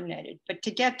carefully coordinated. But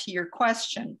to get to your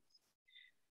question,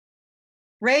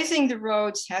 raising the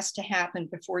roads has to happen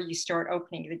before you start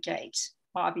opening the gates,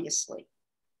 obviously.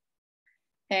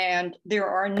 And there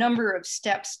are a number of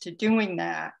steps to doing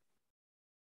that.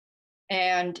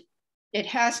 And it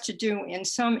has to do, in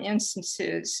some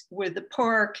instances, with the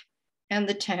park and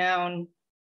the town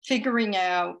figuring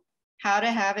out how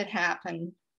to have it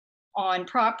happen on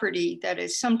property that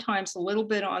is sometimes a little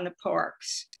bit on the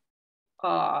park's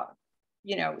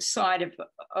side of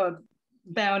a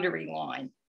boundary line.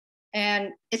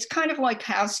 And it's kind of like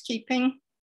housekeeping,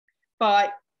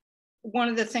 but one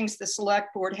of the things the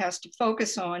select board has to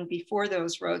focus on before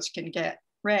those roads can get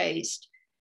raised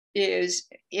is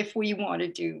if we want to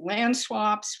do land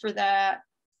swaps for that.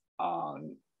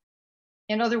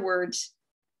 In other words,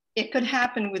 it could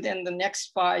happen within the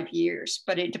next 5 years,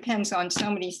 but it depends on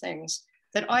so many things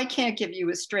that I can't give you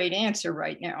a straight answer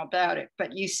right now about it,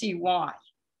 but you see why.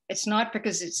 It's not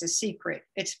because it's a secret,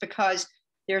 it's because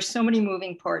there's so many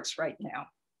moving parts right now.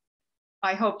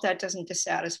 I hope that doesn't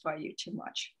dissatisfy you too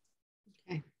much.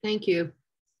 Okay, thank you.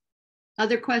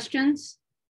 Other questions?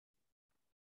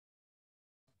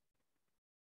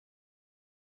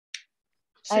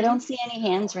 I don't see any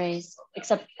hands raised,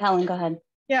 except Helen, go ahead.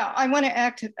 Yeah, I want to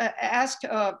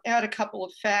add a couple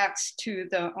of facts to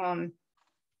the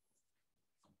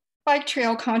bike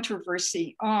trail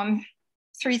controversy.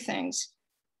 3 things.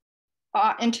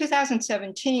 In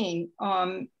 2017,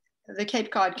 the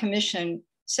Cape Cod Commission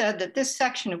said that this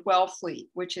section of Wellfleet,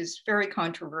 which is very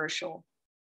controversial,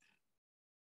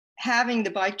 having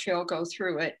the bike trail go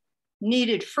through it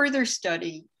needed further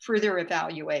study, further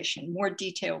evaluation, more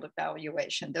detailed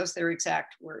evaluation. Those are their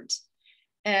exact words.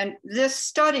 And this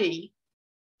study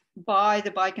by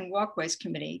the Bike and Walkways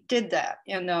Committee did that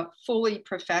in a fully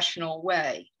professional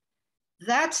way.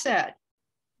 That said,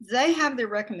 they have their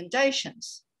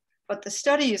recommendations, but the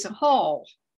study as a whole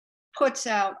puts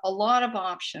out a lot of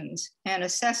options and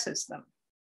assesses them.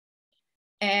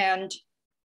 And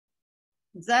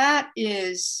that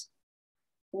is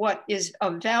what is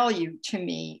of value to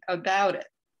me about it.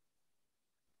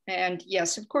 And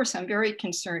yes, of course, I'm very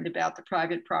concerned about the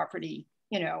private property,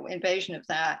 invasion of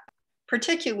that,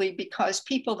 particularly because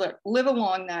people that live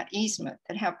along that easement,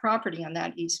 that have property on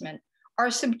that easement, are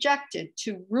subjected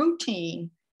to routine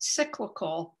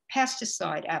cyclical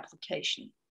pesticide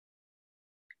application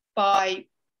by,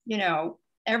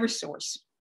 Eversource.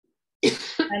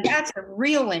 And that's a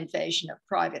real invasion of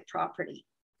private property,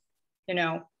 and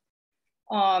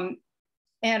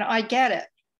I get it.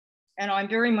 And I'm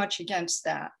very much against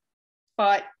that.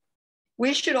 But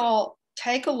we should all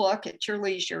take a look at your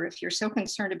leisure, if you're so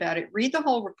concerned about it, read the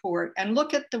whole report and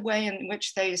look at the way in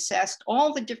which they assessed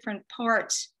all the different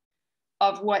parts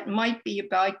of what might be a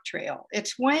bike trail.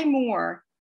 It's way more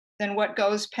than what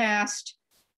goes past,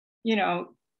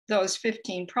 those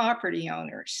 15 property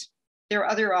owners. There are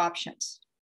other options.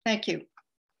 Thank you.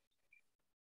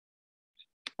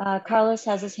 Carlos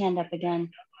has his hand up again.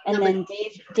 And then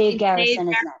Dave Garrison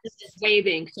is next. Is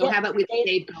waving. So how about we let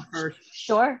Dave go first?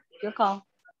 Sure, your call.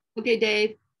 Okay,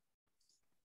 Dave.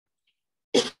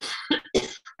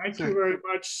 Thank you very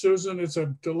much, Susan. It's a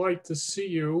delight to see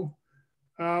you.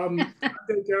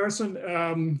 Dave Garrison,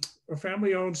 our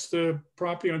family owns the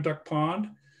property on Duck Pond.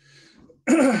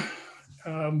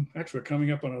 Actually, we're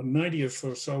coming up on a 90th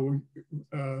or so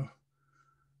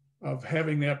of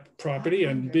having that property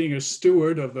and being a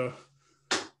steward of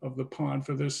the pond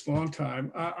for this long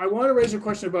time. I want to raise a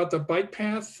question about the bike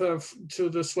path to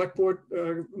the select board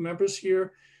members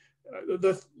here.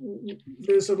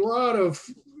 There's a lot of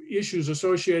issues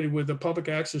associated with the public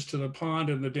access to the pond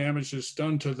and the damage that's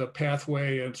done to the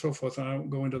pathway and so forth. And I won't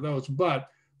go into those, but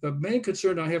the main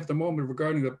concern I have at the moment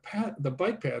regarding the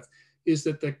bike path is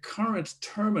that the current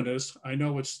terminus, I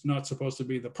know it's not supposed to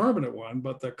be the permanent one,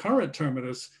 but the current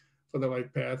terminus for the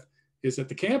bike path is at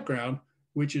the campground,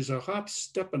 which is a hop,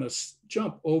 step, and a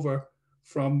jump over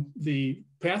from the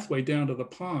pathway down to the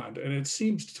pond. And it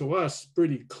seems to us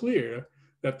pretty clear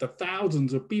that the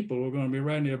thousands of people who are going to be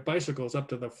riding their bicycles up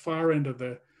to the far end of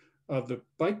the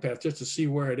bike path just to see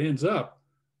where it ends up.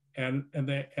 And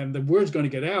the word's going to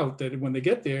get out that when they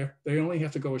get there, they only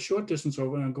have to go a short distance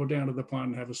over and go down to the pond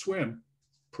and have a swim,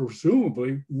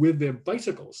 presumably with their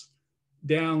bicycles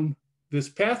down this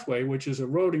pathway, which is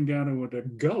eroding down into a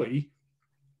gully,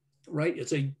 right?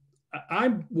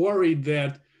 I'm worried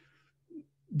that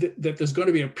there's going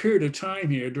to be a period of time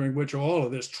here during which all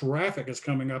of this traffic is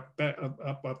coming up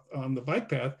on the bike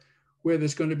path, where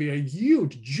there's going to be a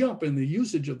huge jump in the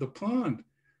usage of the pond.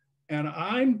 And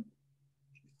I'm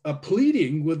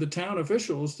pleading with the town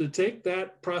officials to take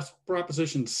that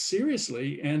proposition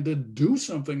seriously and to do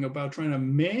something about trying to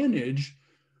manage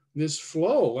this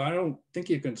flow. I don't think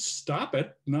you can stop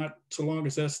it, not so long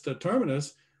as that's the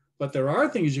terminus, but there are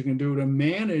things you can do to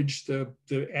manage the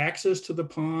access to the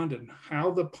pond and how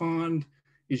the pond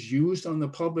is used on the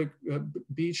public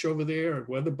beach over there, and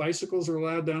whether bicycles are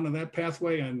allowed down on that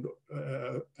pathway, and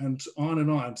on and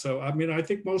on. So, I mean, I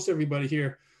think most everybody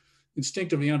here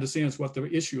instinctively understands what the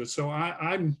issue is. So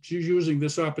I'm using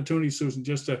this opportunity, Susan,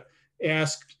 just to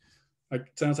ask, it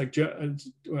sounds like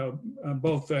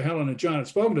both Helen and John have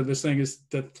spoken to this thing, is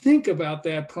to think about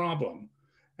that problem.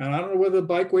 And I don't know whether the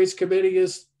Bikeways Committee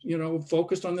is,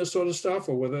 focused on this sort of stuff,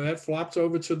 or whether that flops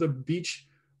over to the beach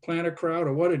planner crowd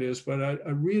or what it is, but I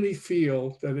really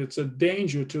feel that it's a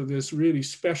danger to this really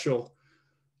special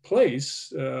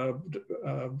place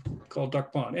called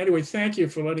Duck Pond. Anyway, thank you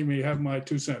for letting me have my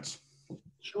 2 cents.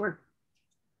 Sure.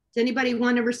 Does anybody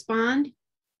want to respond?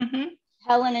 Mm-hmm.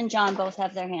 Helen and John both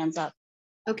have their hands up.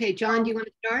 Okay, John, do you want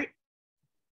to start?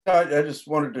 I just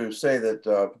wanted to say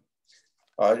that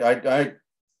I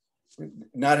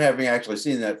not having actually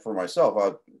seen that for myself,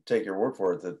 I'll take your word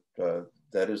for it that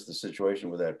that is the situation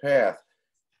with that path.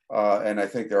 And I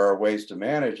think there are ways to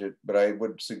manage it, but I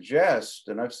would suggest,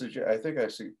 and I think I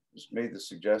made the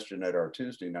suggestion at our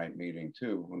Tuesday night meeting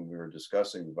too, when we were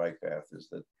discussing the bike path, is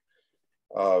that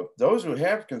those who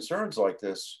have concerns like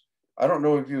this, I don't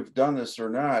know if you've done this or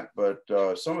not, but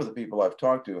some of the people I've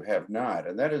talked to have not,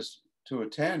 and that is to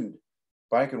attend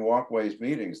bike and walkways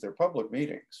meetings. They're public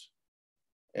meetings.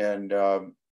 And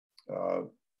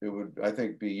it would, I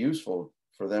think, be useful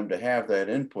for them to have that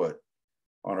input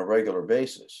on a regular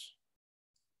basis.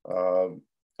 I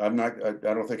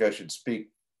don't think I should speak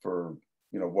for,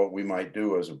 what we might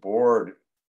do as a board,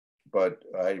 but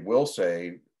I will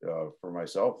say for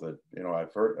myself that,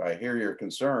 I hear your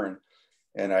concern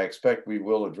and I expect we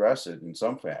will address it in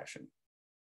some fashion.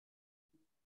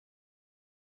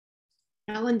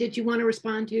 Ellen, did you want to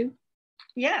respond to?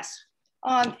 Yes.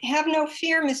 Have no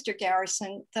fear, Mr.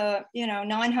 Garrison. The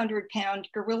 900-pound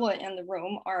gorilla in the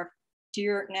room, our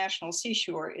dear National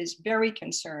Seashore, is very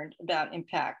concerned about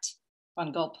impacts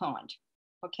on Gull Pond.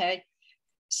 Okay,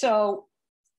 so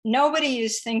nobody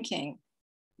is thinking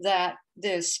that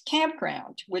this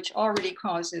campground, which already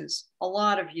causes a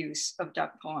lot of use of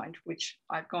Duck Pond, which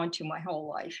I've gone to my whole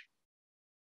life,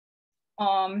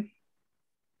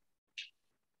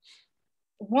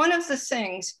 one of the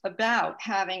things about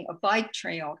having a bike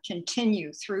trail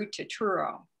continue through to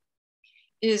Truro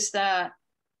is that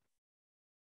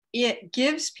it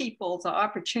gives people the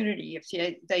opportunity, if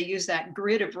they use that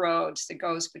grid of roads that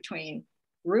goes between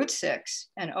Route 6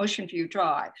 and Ocean View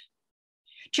Drive,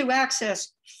 to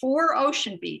access 4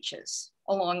 ocean beaches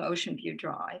along Ocean View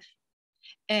Drive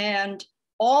and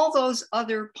all those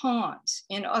other ponds.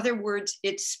 In other words,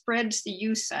 it spreads the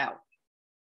use out.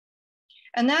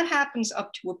 And that happens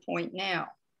up to a point now.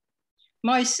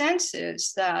 My sense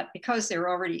is that because there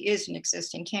already is an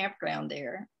existing campground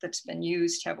there that's been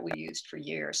heavily used for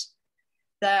years,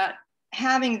 that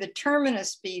having the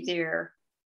terminus be there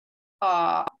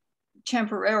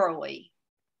temporarily,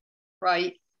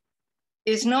 right,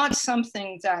 is not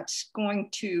something that's going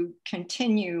to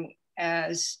continue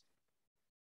as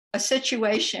a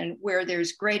situation where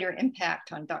there's greater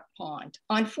impact on Duck Pond.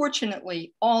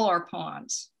 Unfortunately, all our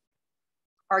ponds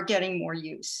are getting more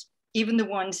use, even the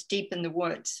ones deep in the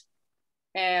woods.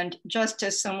 And just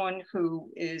as someone who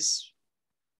is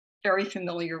very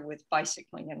familiar with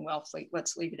bicycling in Wellfleet,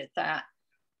 let's leave it at that.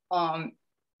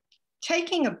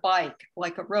 Taking a bike,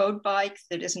 like a road bike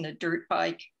that isn't a dirt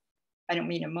bike, I don't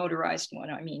mean a motorized one,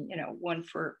 I mean, one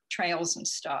for trails and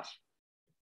stuff,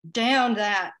 down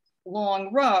that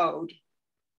long road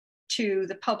to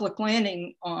the public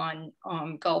landing on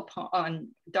Duck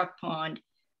Pond,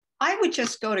 I would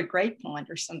just go to Great Pond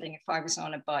or something if I was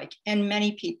on a bike, and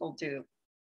many people do.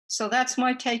 So that's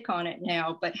my take on it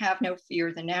now, but have no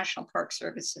fear, the National Park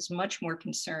Service is much more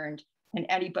concerned than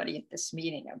anybody at this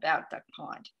meeting about Duck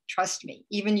Pond. Trust me,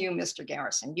 even you, Mr.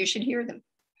 Garrison, you should hear them.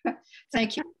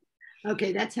 Thank you.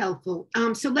 Okay, that's helpful.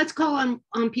 So let's call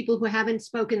on people who haven't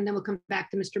spoken, and then we'll come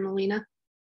back to Mr. Molina.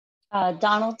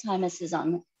 Donald Thomas is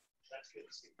on.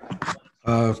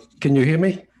 Can you hear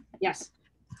me? Yes.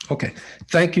 Okay,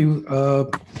 thank you.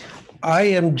 I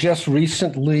am just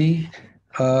recently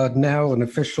now an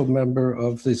official member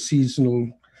of the Seasonal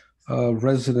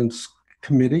Residence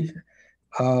Committee.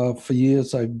 For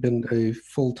years, I've been a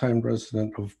full-time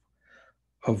resident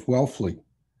of Wellfleet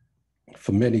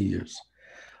for many years.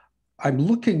 I'm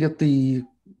looking at the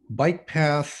bike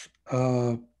path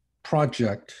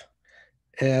project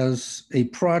as a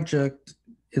project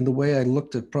in the way I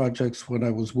looked at projects when I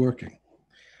was working.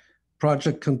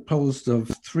 Project composed of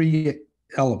 3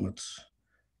 elements: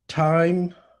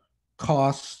 time,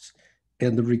 cost,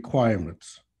 and the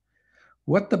requirements.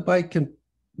 What the Bike and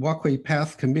Walkway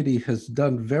Path Committee has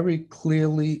done very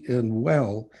clearly and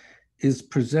well is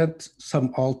present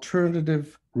some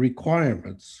alternative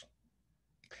requirements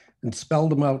and spell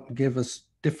them out and give us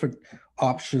different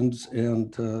options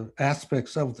and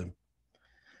aspects of them.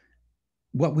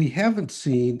 What we haven't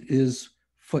seen is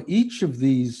for each of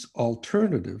these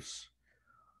alternatives,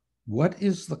 what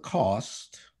is the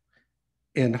cost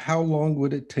and how long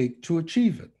would it take to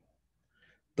achieve it?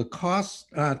 The costs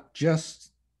aren't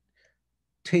just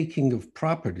taking of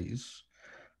properties.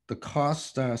 The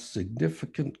costs are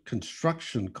significant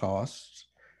construction costs.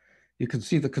 You can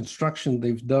see the construction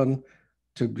they've done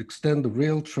to extend the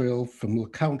rail trail from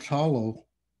LeCount Hollow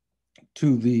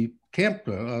to the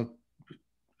campground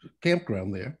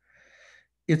there.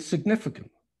 It's significant.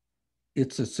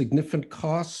 It's a significant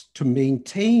cost to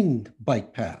maintain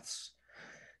bike paths,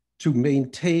 to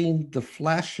maintain the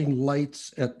flashing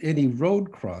lights at any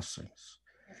road crossings.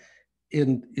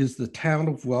 Is the town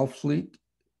of Wellfleet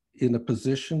in a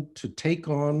position to take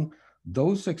on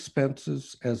those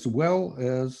expenses as well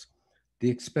as the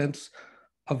expense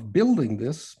of building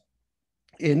this,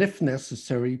 and if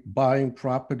necessary, buying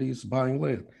properties, buying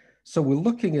land? So we're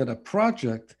looking at a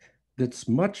project that's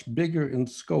much bigger in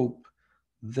scope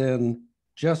than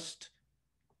just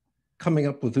coming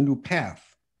up with a new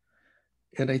path.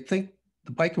 And I think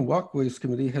the Bike and Walkways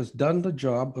Committee has done the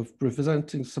job of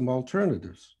presenting some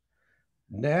alternatives.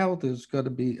 Now there's got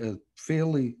to be a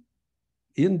fairly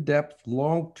in-depth,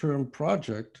 long-term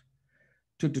project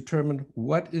to determine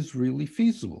what is really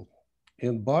feasible.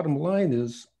 And bottom line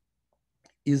is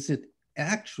it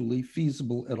actually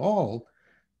feasible at all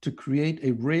to create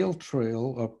a rail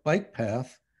trail or bike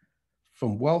path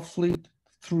from Wellfleet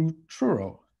through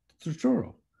Truro?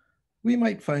 We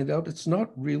might find out it's not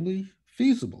really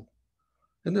feasible.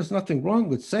 And there's nothing wrong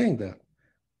with saying that,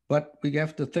 but we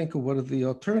have to think of what are the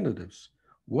alternatives.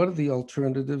 One of the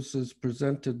alternatives is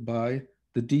presented by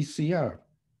the DCR.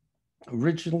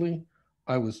 Originally,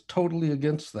 I was totally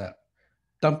against that,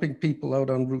 dumping people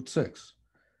out on Route 6.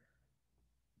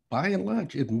 By and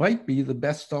large, it might be the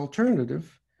best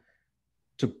alternative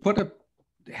to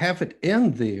have it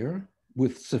end there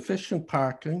with sufficient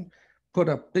parking, put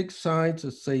up big signs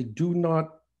that say, do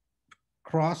not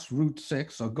cross Route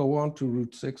 6 or go onto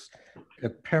Route 6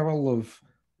 at peril of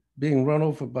being run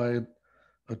over by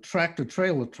a tractor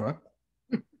trailer truck.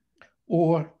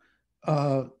 Or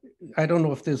I don't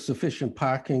know if there's sufficient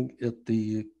parking at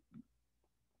the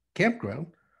campground,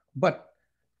 but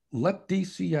let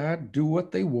DCR do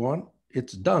what they want.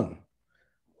 It's done.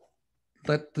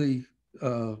 Let the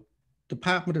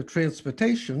Department of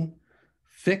Transportation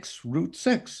fix Route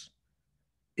 6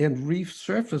 and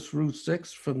resurface Route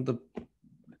 6 from the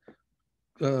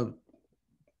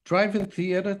drive-in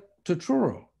theater to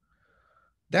Truro.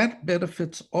 That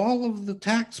benefits all of the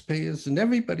taxpayers and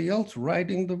everybody else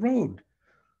riding the road.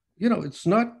 You know, it's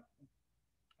not,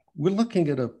 we're looking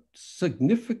at a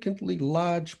significantly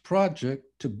large project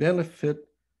to benefit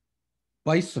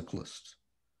bicyclists.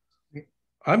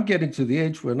 I'm getting to the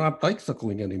age where I'm not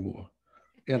bicycling anymore.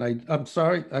 And I'm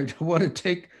sorry, I don't want to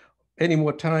take any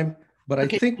more time, but I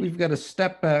think we've got to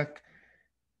step back.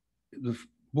 The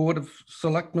Board of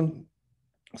Selectmen,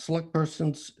 select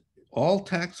persons, all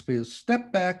taxpayers,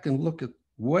 step back and look at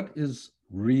what is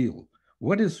real,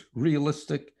 what is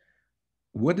realistic,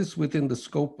 what is within the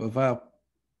scope of our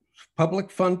public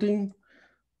funding,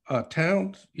 our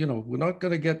towns. You know, we're not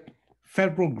going to get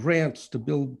federal grants to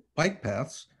build bike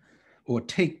paths or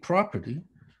take property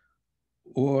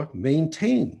or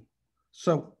maintain.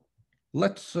 So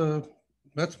let's,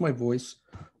 that's my voice.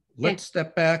 Let's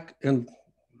step back and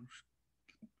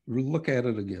look at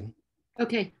it again.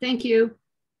 Okay, thank you.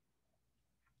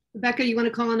 Rebecca, you want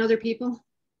to call on other people?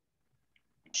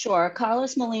 Sure.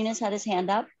 Carlos Molina's had his hand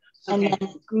up. Okay. And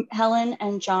then Helen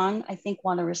and John, I think,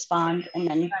 want to respond. And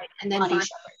then, and then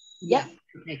yeah.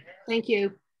 Okay. Thank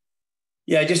you.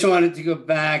 Yeah, I just wanted to go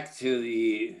back to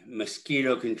the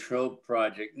mosquito control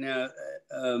project. Now,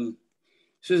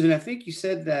 Susan, I think you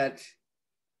said that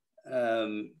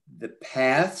the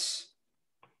paths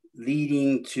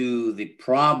leading to the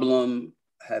problem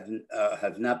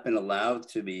have not been allowed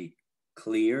to be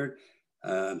cleared.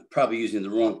 Probably using the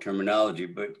wrong terminology,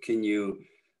 but can you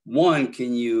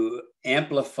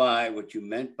amplify what you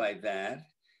meant by that?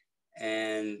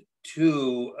 And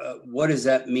two, what does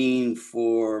that mean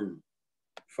for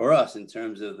us in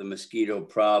terms of the mosquito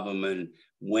problem, and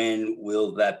when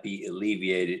will that be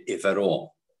alleviated, if at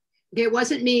all? It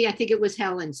wasn't me, I think it was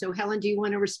Helen. So Helen, do you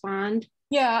want to respond?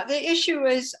 Yeah, the issue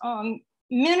is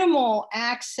minimal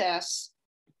access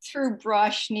through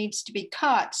brush needs to be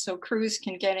cut so crews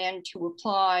can get in to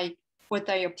apply what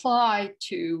they apply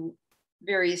to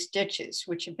various ditches,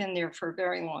 which have been there for a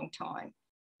very long time.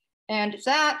 And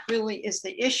that really is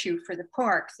the issue for the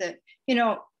park, that, you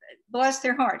know, bless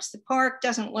their hearts, the park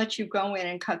doesn't let you go in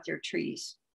and cut their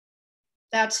trees.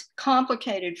 That's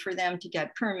complicated for them to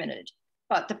get permitted.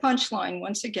 But the punchline,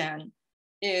 once again,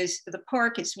 is the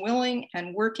park is willing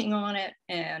and working on it,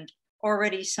 and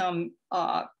already some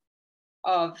of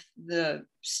the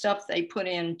stuff they put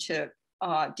in to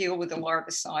deal with the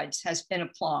larvicides has been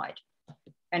applied,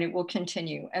 and it will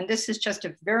continue. And this is just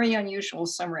a very unusual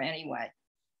summer anyway.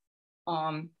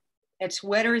 It's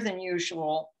wetter than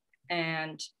usual,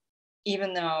 and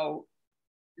even though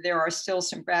there are still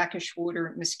some brackish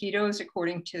water mosquitoes,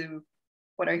 according to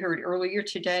what I heard earlier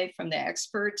today from the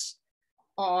experts,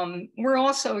 we're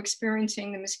also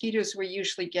experiencing the mosquitoes we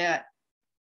usually get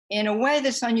in a way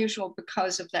that's unusual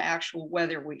because of the actual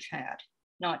weather we've had,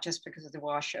 not just because of the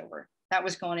washover. That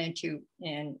was gone into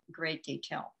in great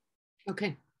detail.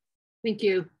 Okay, thank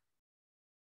you.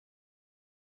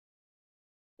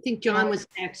 I think John was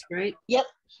next, right? Yep.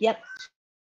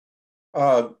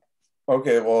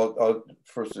 Okay, well, I'll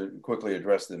first quickly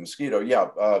address the mosquito. Yeah,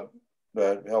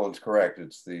 but Helen's correct.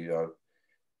 It's the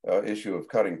issue of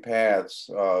cutting paths.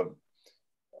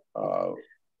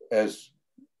 As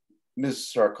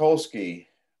Ms. Sarkolski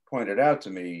pointed out to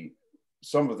me,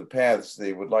 some of the paths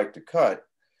they would like to cut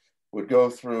would go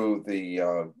through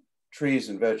the trees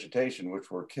and vegetation which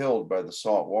were killed by the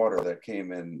salt water that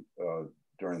came in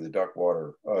during the Duck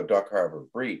Harbor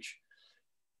breach.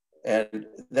 And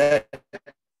that,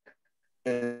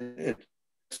 it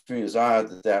seems odd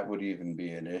that that would even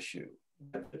be an issue,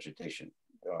 vegetation.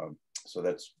 So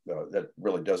that's, that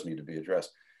really does need to be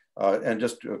addressed. And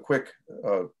just a quick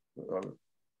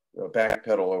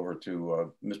backpedal over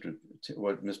to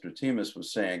what Mr. Temis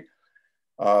was saying.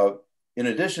 In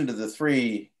addition to the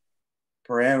 3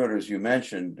 parameters you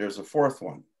mentioned, there's a 4th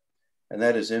one, and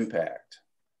that is impact.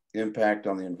 Impact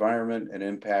on the environment and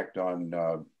impact on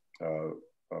the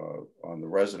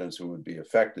residents who would be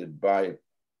affected by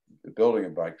building a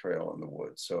bike trail in the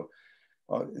woods. So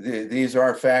these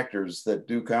are factors that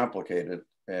do complicate it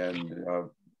and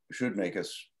should make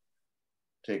us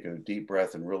take a deep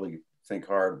breath and really think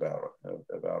hard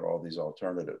about all these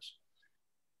alternatives.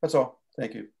 That's all.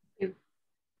 Thank you.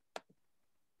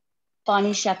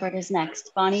 Bonnie Shepherd is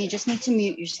next. Bonnie, you just need to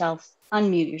mute yourself,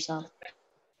 unmute yourself.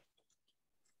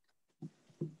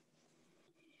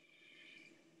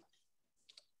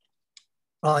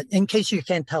 In case you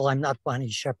can't tell, I'm not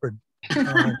Bonnie Shepherd.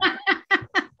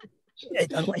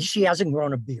 She hasn't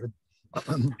grown a beard.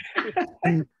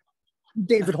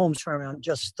 David Holmes from around,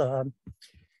 just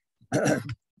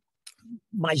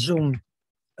my Zoom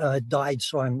died,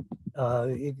 so I'm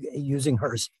using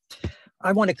hers.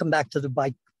 I want to come back to the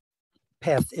bike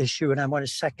path issue, and I want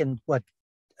to second what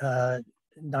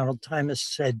Donald Timus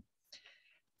said.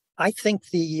 I think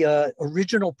the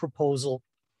original proposal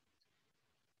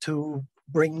to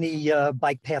bring the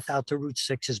bike path out to Route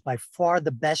 6 is by far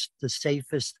the best, the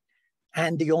safest,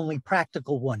 and the only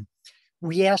practical one.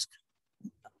 We asked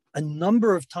a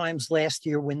number of times last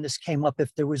year when this came up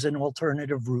if there was an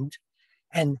alternative route,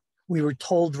 and we were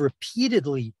told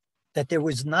repeatedly that there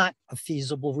was not a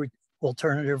feasible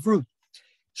alternative route.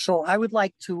 So I would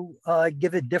like to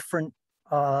give a different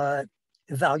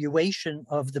evaluation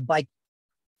of the bike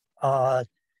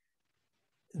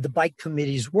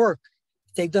committee's work.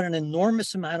 They've done an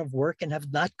enormous amount of work and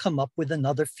have not come up with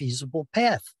another feasible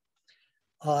path.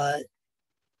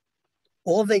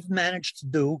 All they've managed to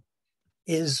do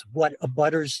is what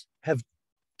abutters have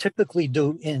typically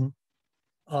do in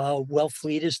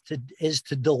Wellfleet is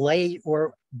to delay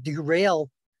or derail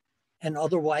an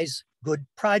otherwise good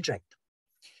project.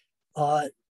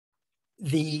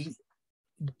 The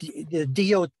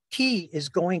DOT is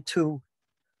going to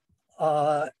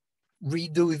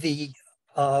redo the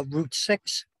Route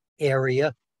 6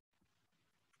 area,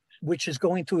 which is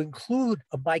going to include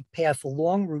a bike path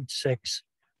along Route 6,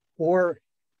 or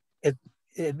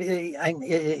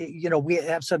you know, we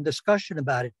have some discussion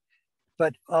about it,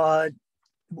 but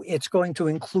it's going to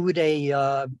include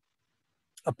a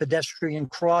pedestrian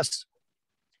cross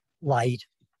light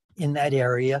in that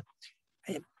area.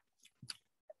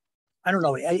 I don't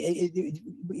know.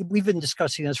 We've been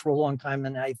discussing this for a long time,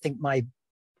 and I think my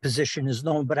position is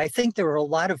known, but I think there are a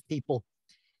lot of people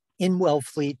in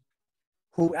Wellfleet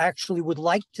who actually would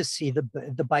like to see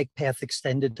the bike path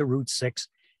extended to Route 6.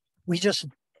 We just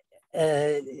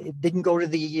didn't go to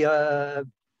the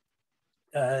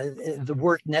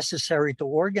work necessary to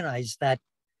organize that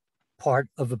part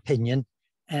of opinion,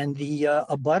 and the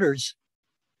abutters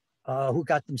who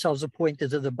got themselves appointed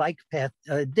to the bike path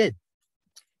did.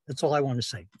 That's all I want to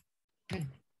say. Okay.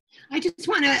 I just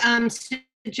want to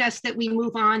suggest that we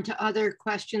move on to other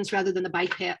questions rather than the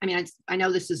bike path. I mean, I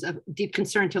know this is a deep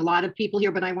concern to a lot of people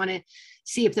here, but I want to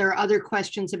see if there are other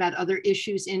questions about other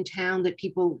issues in town that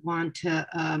people want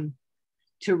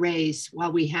to raise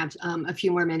while we have a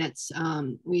few more minutes.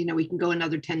 We know we can go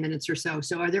another 10 minutes or so.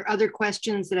 So are there other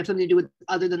questions that have something to do with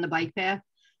other than the bike path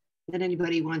that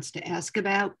anybody wants to ask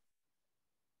about?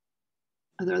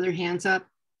 Are there other hands up?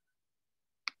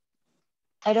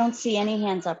 I don't see any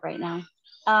hands up right now.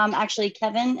 Actually,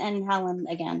 Kevin and Helen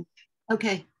again.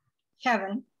 Okay.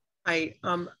 Kevin. Hi,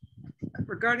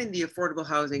 regarding the affordable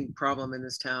housing problem in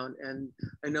this town, and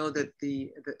I know that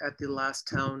at the last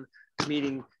town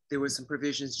meeting, there was some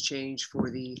provisions changed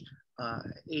for the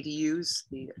ADUs,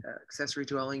 the accessory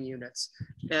dwelling units.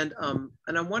 And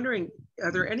I'm wondering,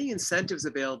 are there any incentives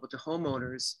available to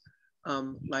homeowners,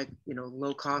 like, you know,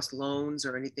 low cost loans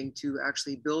or anything to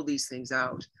actually build these things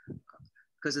out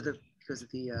because of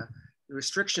the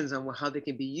restrictions on how they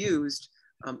can be used?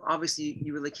 Obviously,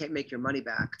 you really can't make your money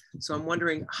back. So I'm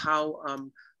wondering how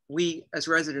we as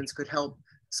residents could help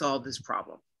solve this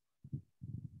problem.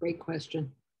 Great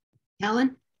question.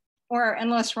 Helen? Or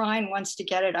unless Ryan wants to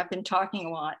get it, I've been talking a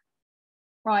lot.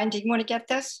 Ryan, do you want to get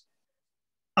this?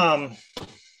 I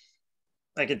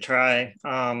could try.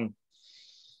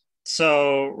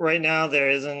 So right now there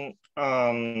isn't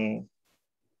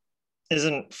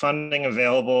funding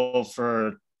available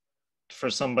for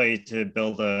somebody to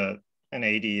build an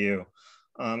ADU.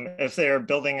 If they are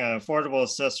building an affordable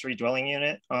accessory dwelling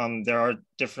unit, there are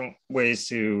different ways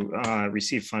to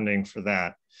receive funding for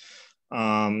that.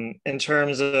 In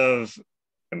terms of,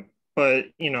 but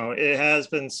it has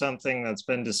been something that's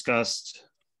been discussed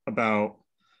about,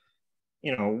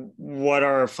 what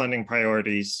are our funding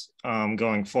priorities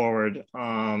going forward.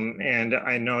 And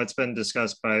I know it's been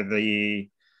discussed by the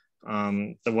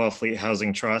Wellfleet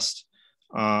Housing Trust,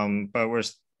 but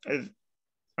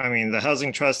the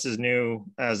Housing Trust is new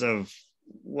as of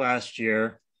last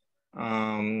year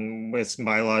with some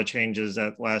bylaw changes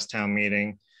at last town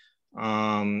meeting.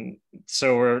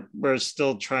 So we're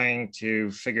still trying to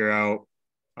figure out,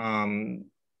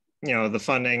 the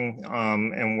funding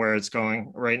and where it's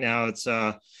going. Right now, it's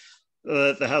the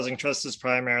Housing Trust is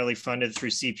primarily funded through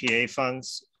CPA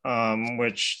funds,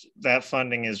 which that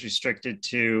funding is restricted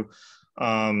to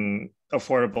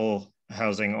affordable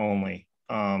housing only.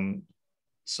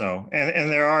 So,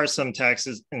 and there are some tax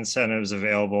incentives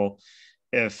available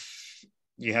if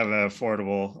you have an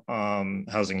affordable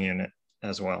housing unit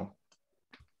as well,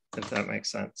 if that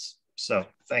makes sense. So,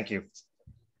 thank you.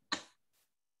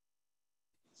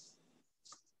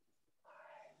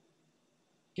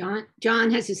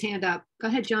 John has his hand up. Go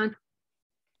ahead, John.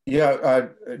 Yeah,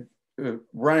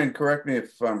 Ryan, correct me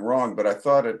if I'm wrong, but I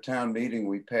thought at town meeting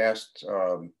we passed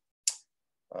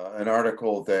an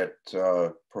article that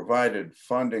provided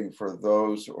funding for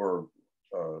those, or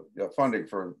funding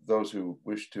for those who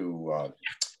wish to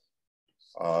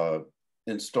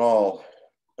install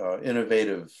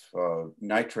innovative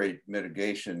nitrate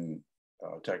mitigation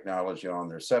technology on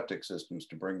their septic systems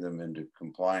to bring them into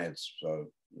compliance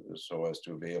so as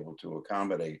to be able to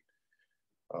accommodate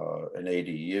an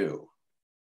ADU,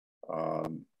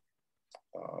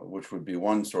 which would be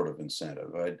one sort of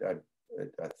incentive. I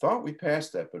thought we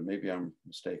passed that, but maybe I'm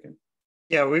mistaken.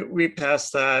 Yeah, we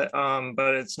passed that,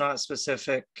 but it's not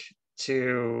specific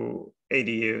to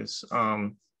ADUs.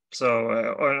 So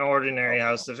an ordinary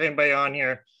house, if anybody on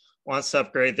here wants to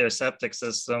upgrade their septic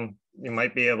system, you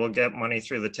might be able to get money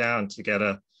through the town to get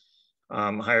a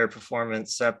higher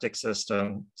performance septic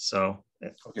system. So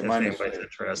if anybody's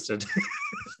interested.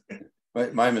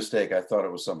 My mistake, I thought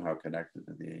it was somehow connected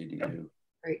to the ADU.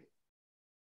 Great.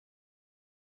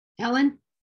 Helen?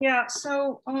 Yeah,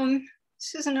 so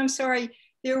Susan, I'm sorry,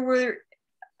 there were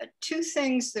two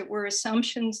things that were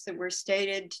assumptions that were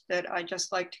stated that I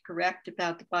just like to correct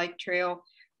about the bike trail.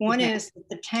 One is that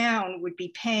the town would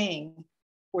be paying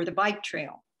for the bike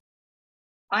trail.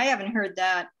 I haven't heard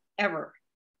that ever.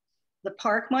 The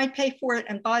park might pay for it.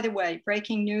 And by the way,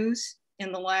 breaking news,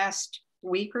 in the last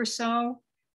week or so,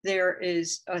 there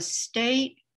is a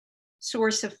state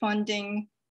source of funding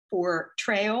for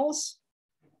trails,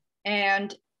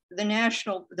 and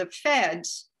the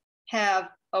feds have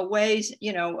a ways,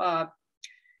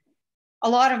 a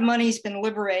lot of money's been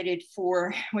liberated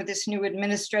with this new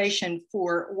administration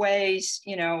for ways,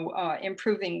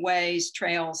 improving ways,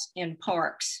 trails in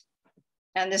parks.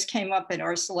 And this came up at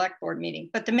our select board meeting.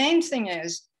 But the main thing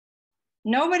is,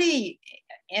 nobody,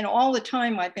 in all the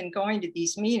time I've been going to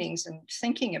these meetings and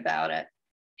thinking about it,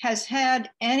 has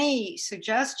had any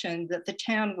suggestion that the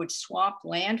town would swap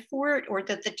land for it or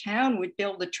that the town would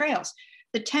build the trails.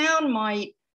 The town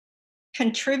might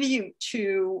contribute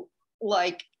to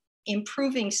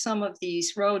improving some of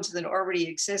these roads that already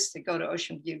exist that go to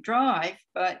Ocean View Drive,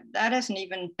 but that hasn't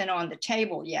even been on the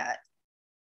table yet.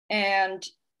 And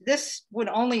this would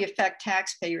only affect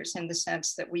taxpayers in the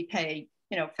sense that we pay,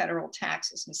 federal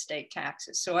taxes and state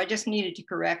taxes. So I just needed to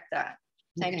correct that.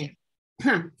 Thank you.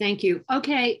 Thank you.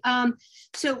 Okay,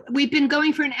 so we've been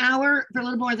going for a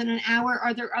little more than an hour.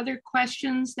 Are there other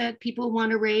questions that people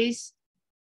want to raise?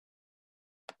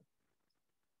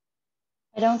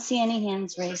 I don't see any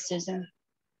hands raised, Susan.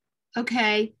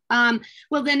 Okay,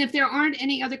 well then if there aren't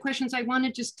any other questions, I want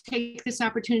to just take this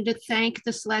opportunity to thank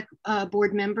the select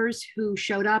board members who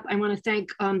showed up. I want to thank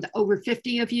the over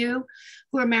 50 of you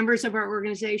who are members of our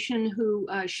organization who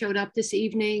showed up this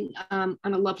evening on a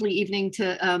lovely evening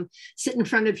to sit in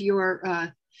front of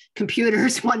your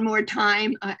computers one more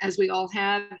time, as we all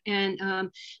have. And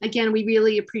again, we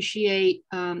really appreciate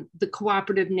the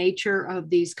cooperative nature of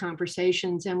these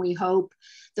conversations, and we hope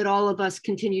that all of us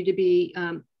continue to be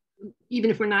even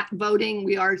if we're not voting,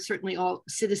 we are certainly all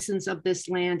citizens of this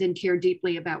land and care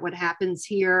deeply about what happens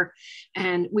here,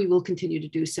 and we will continue to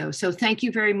do so. So thank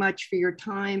you very much for your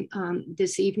time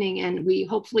this evening, and we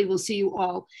hopefully will see you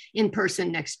all in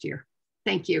person next year.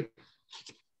 Thank you.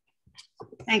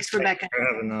 Thanks, Rebecca. Thanks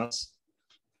for having us.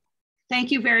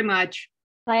 Thank you very much.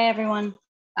 Bye, everyone.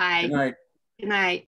 Bye. Good night. Good night.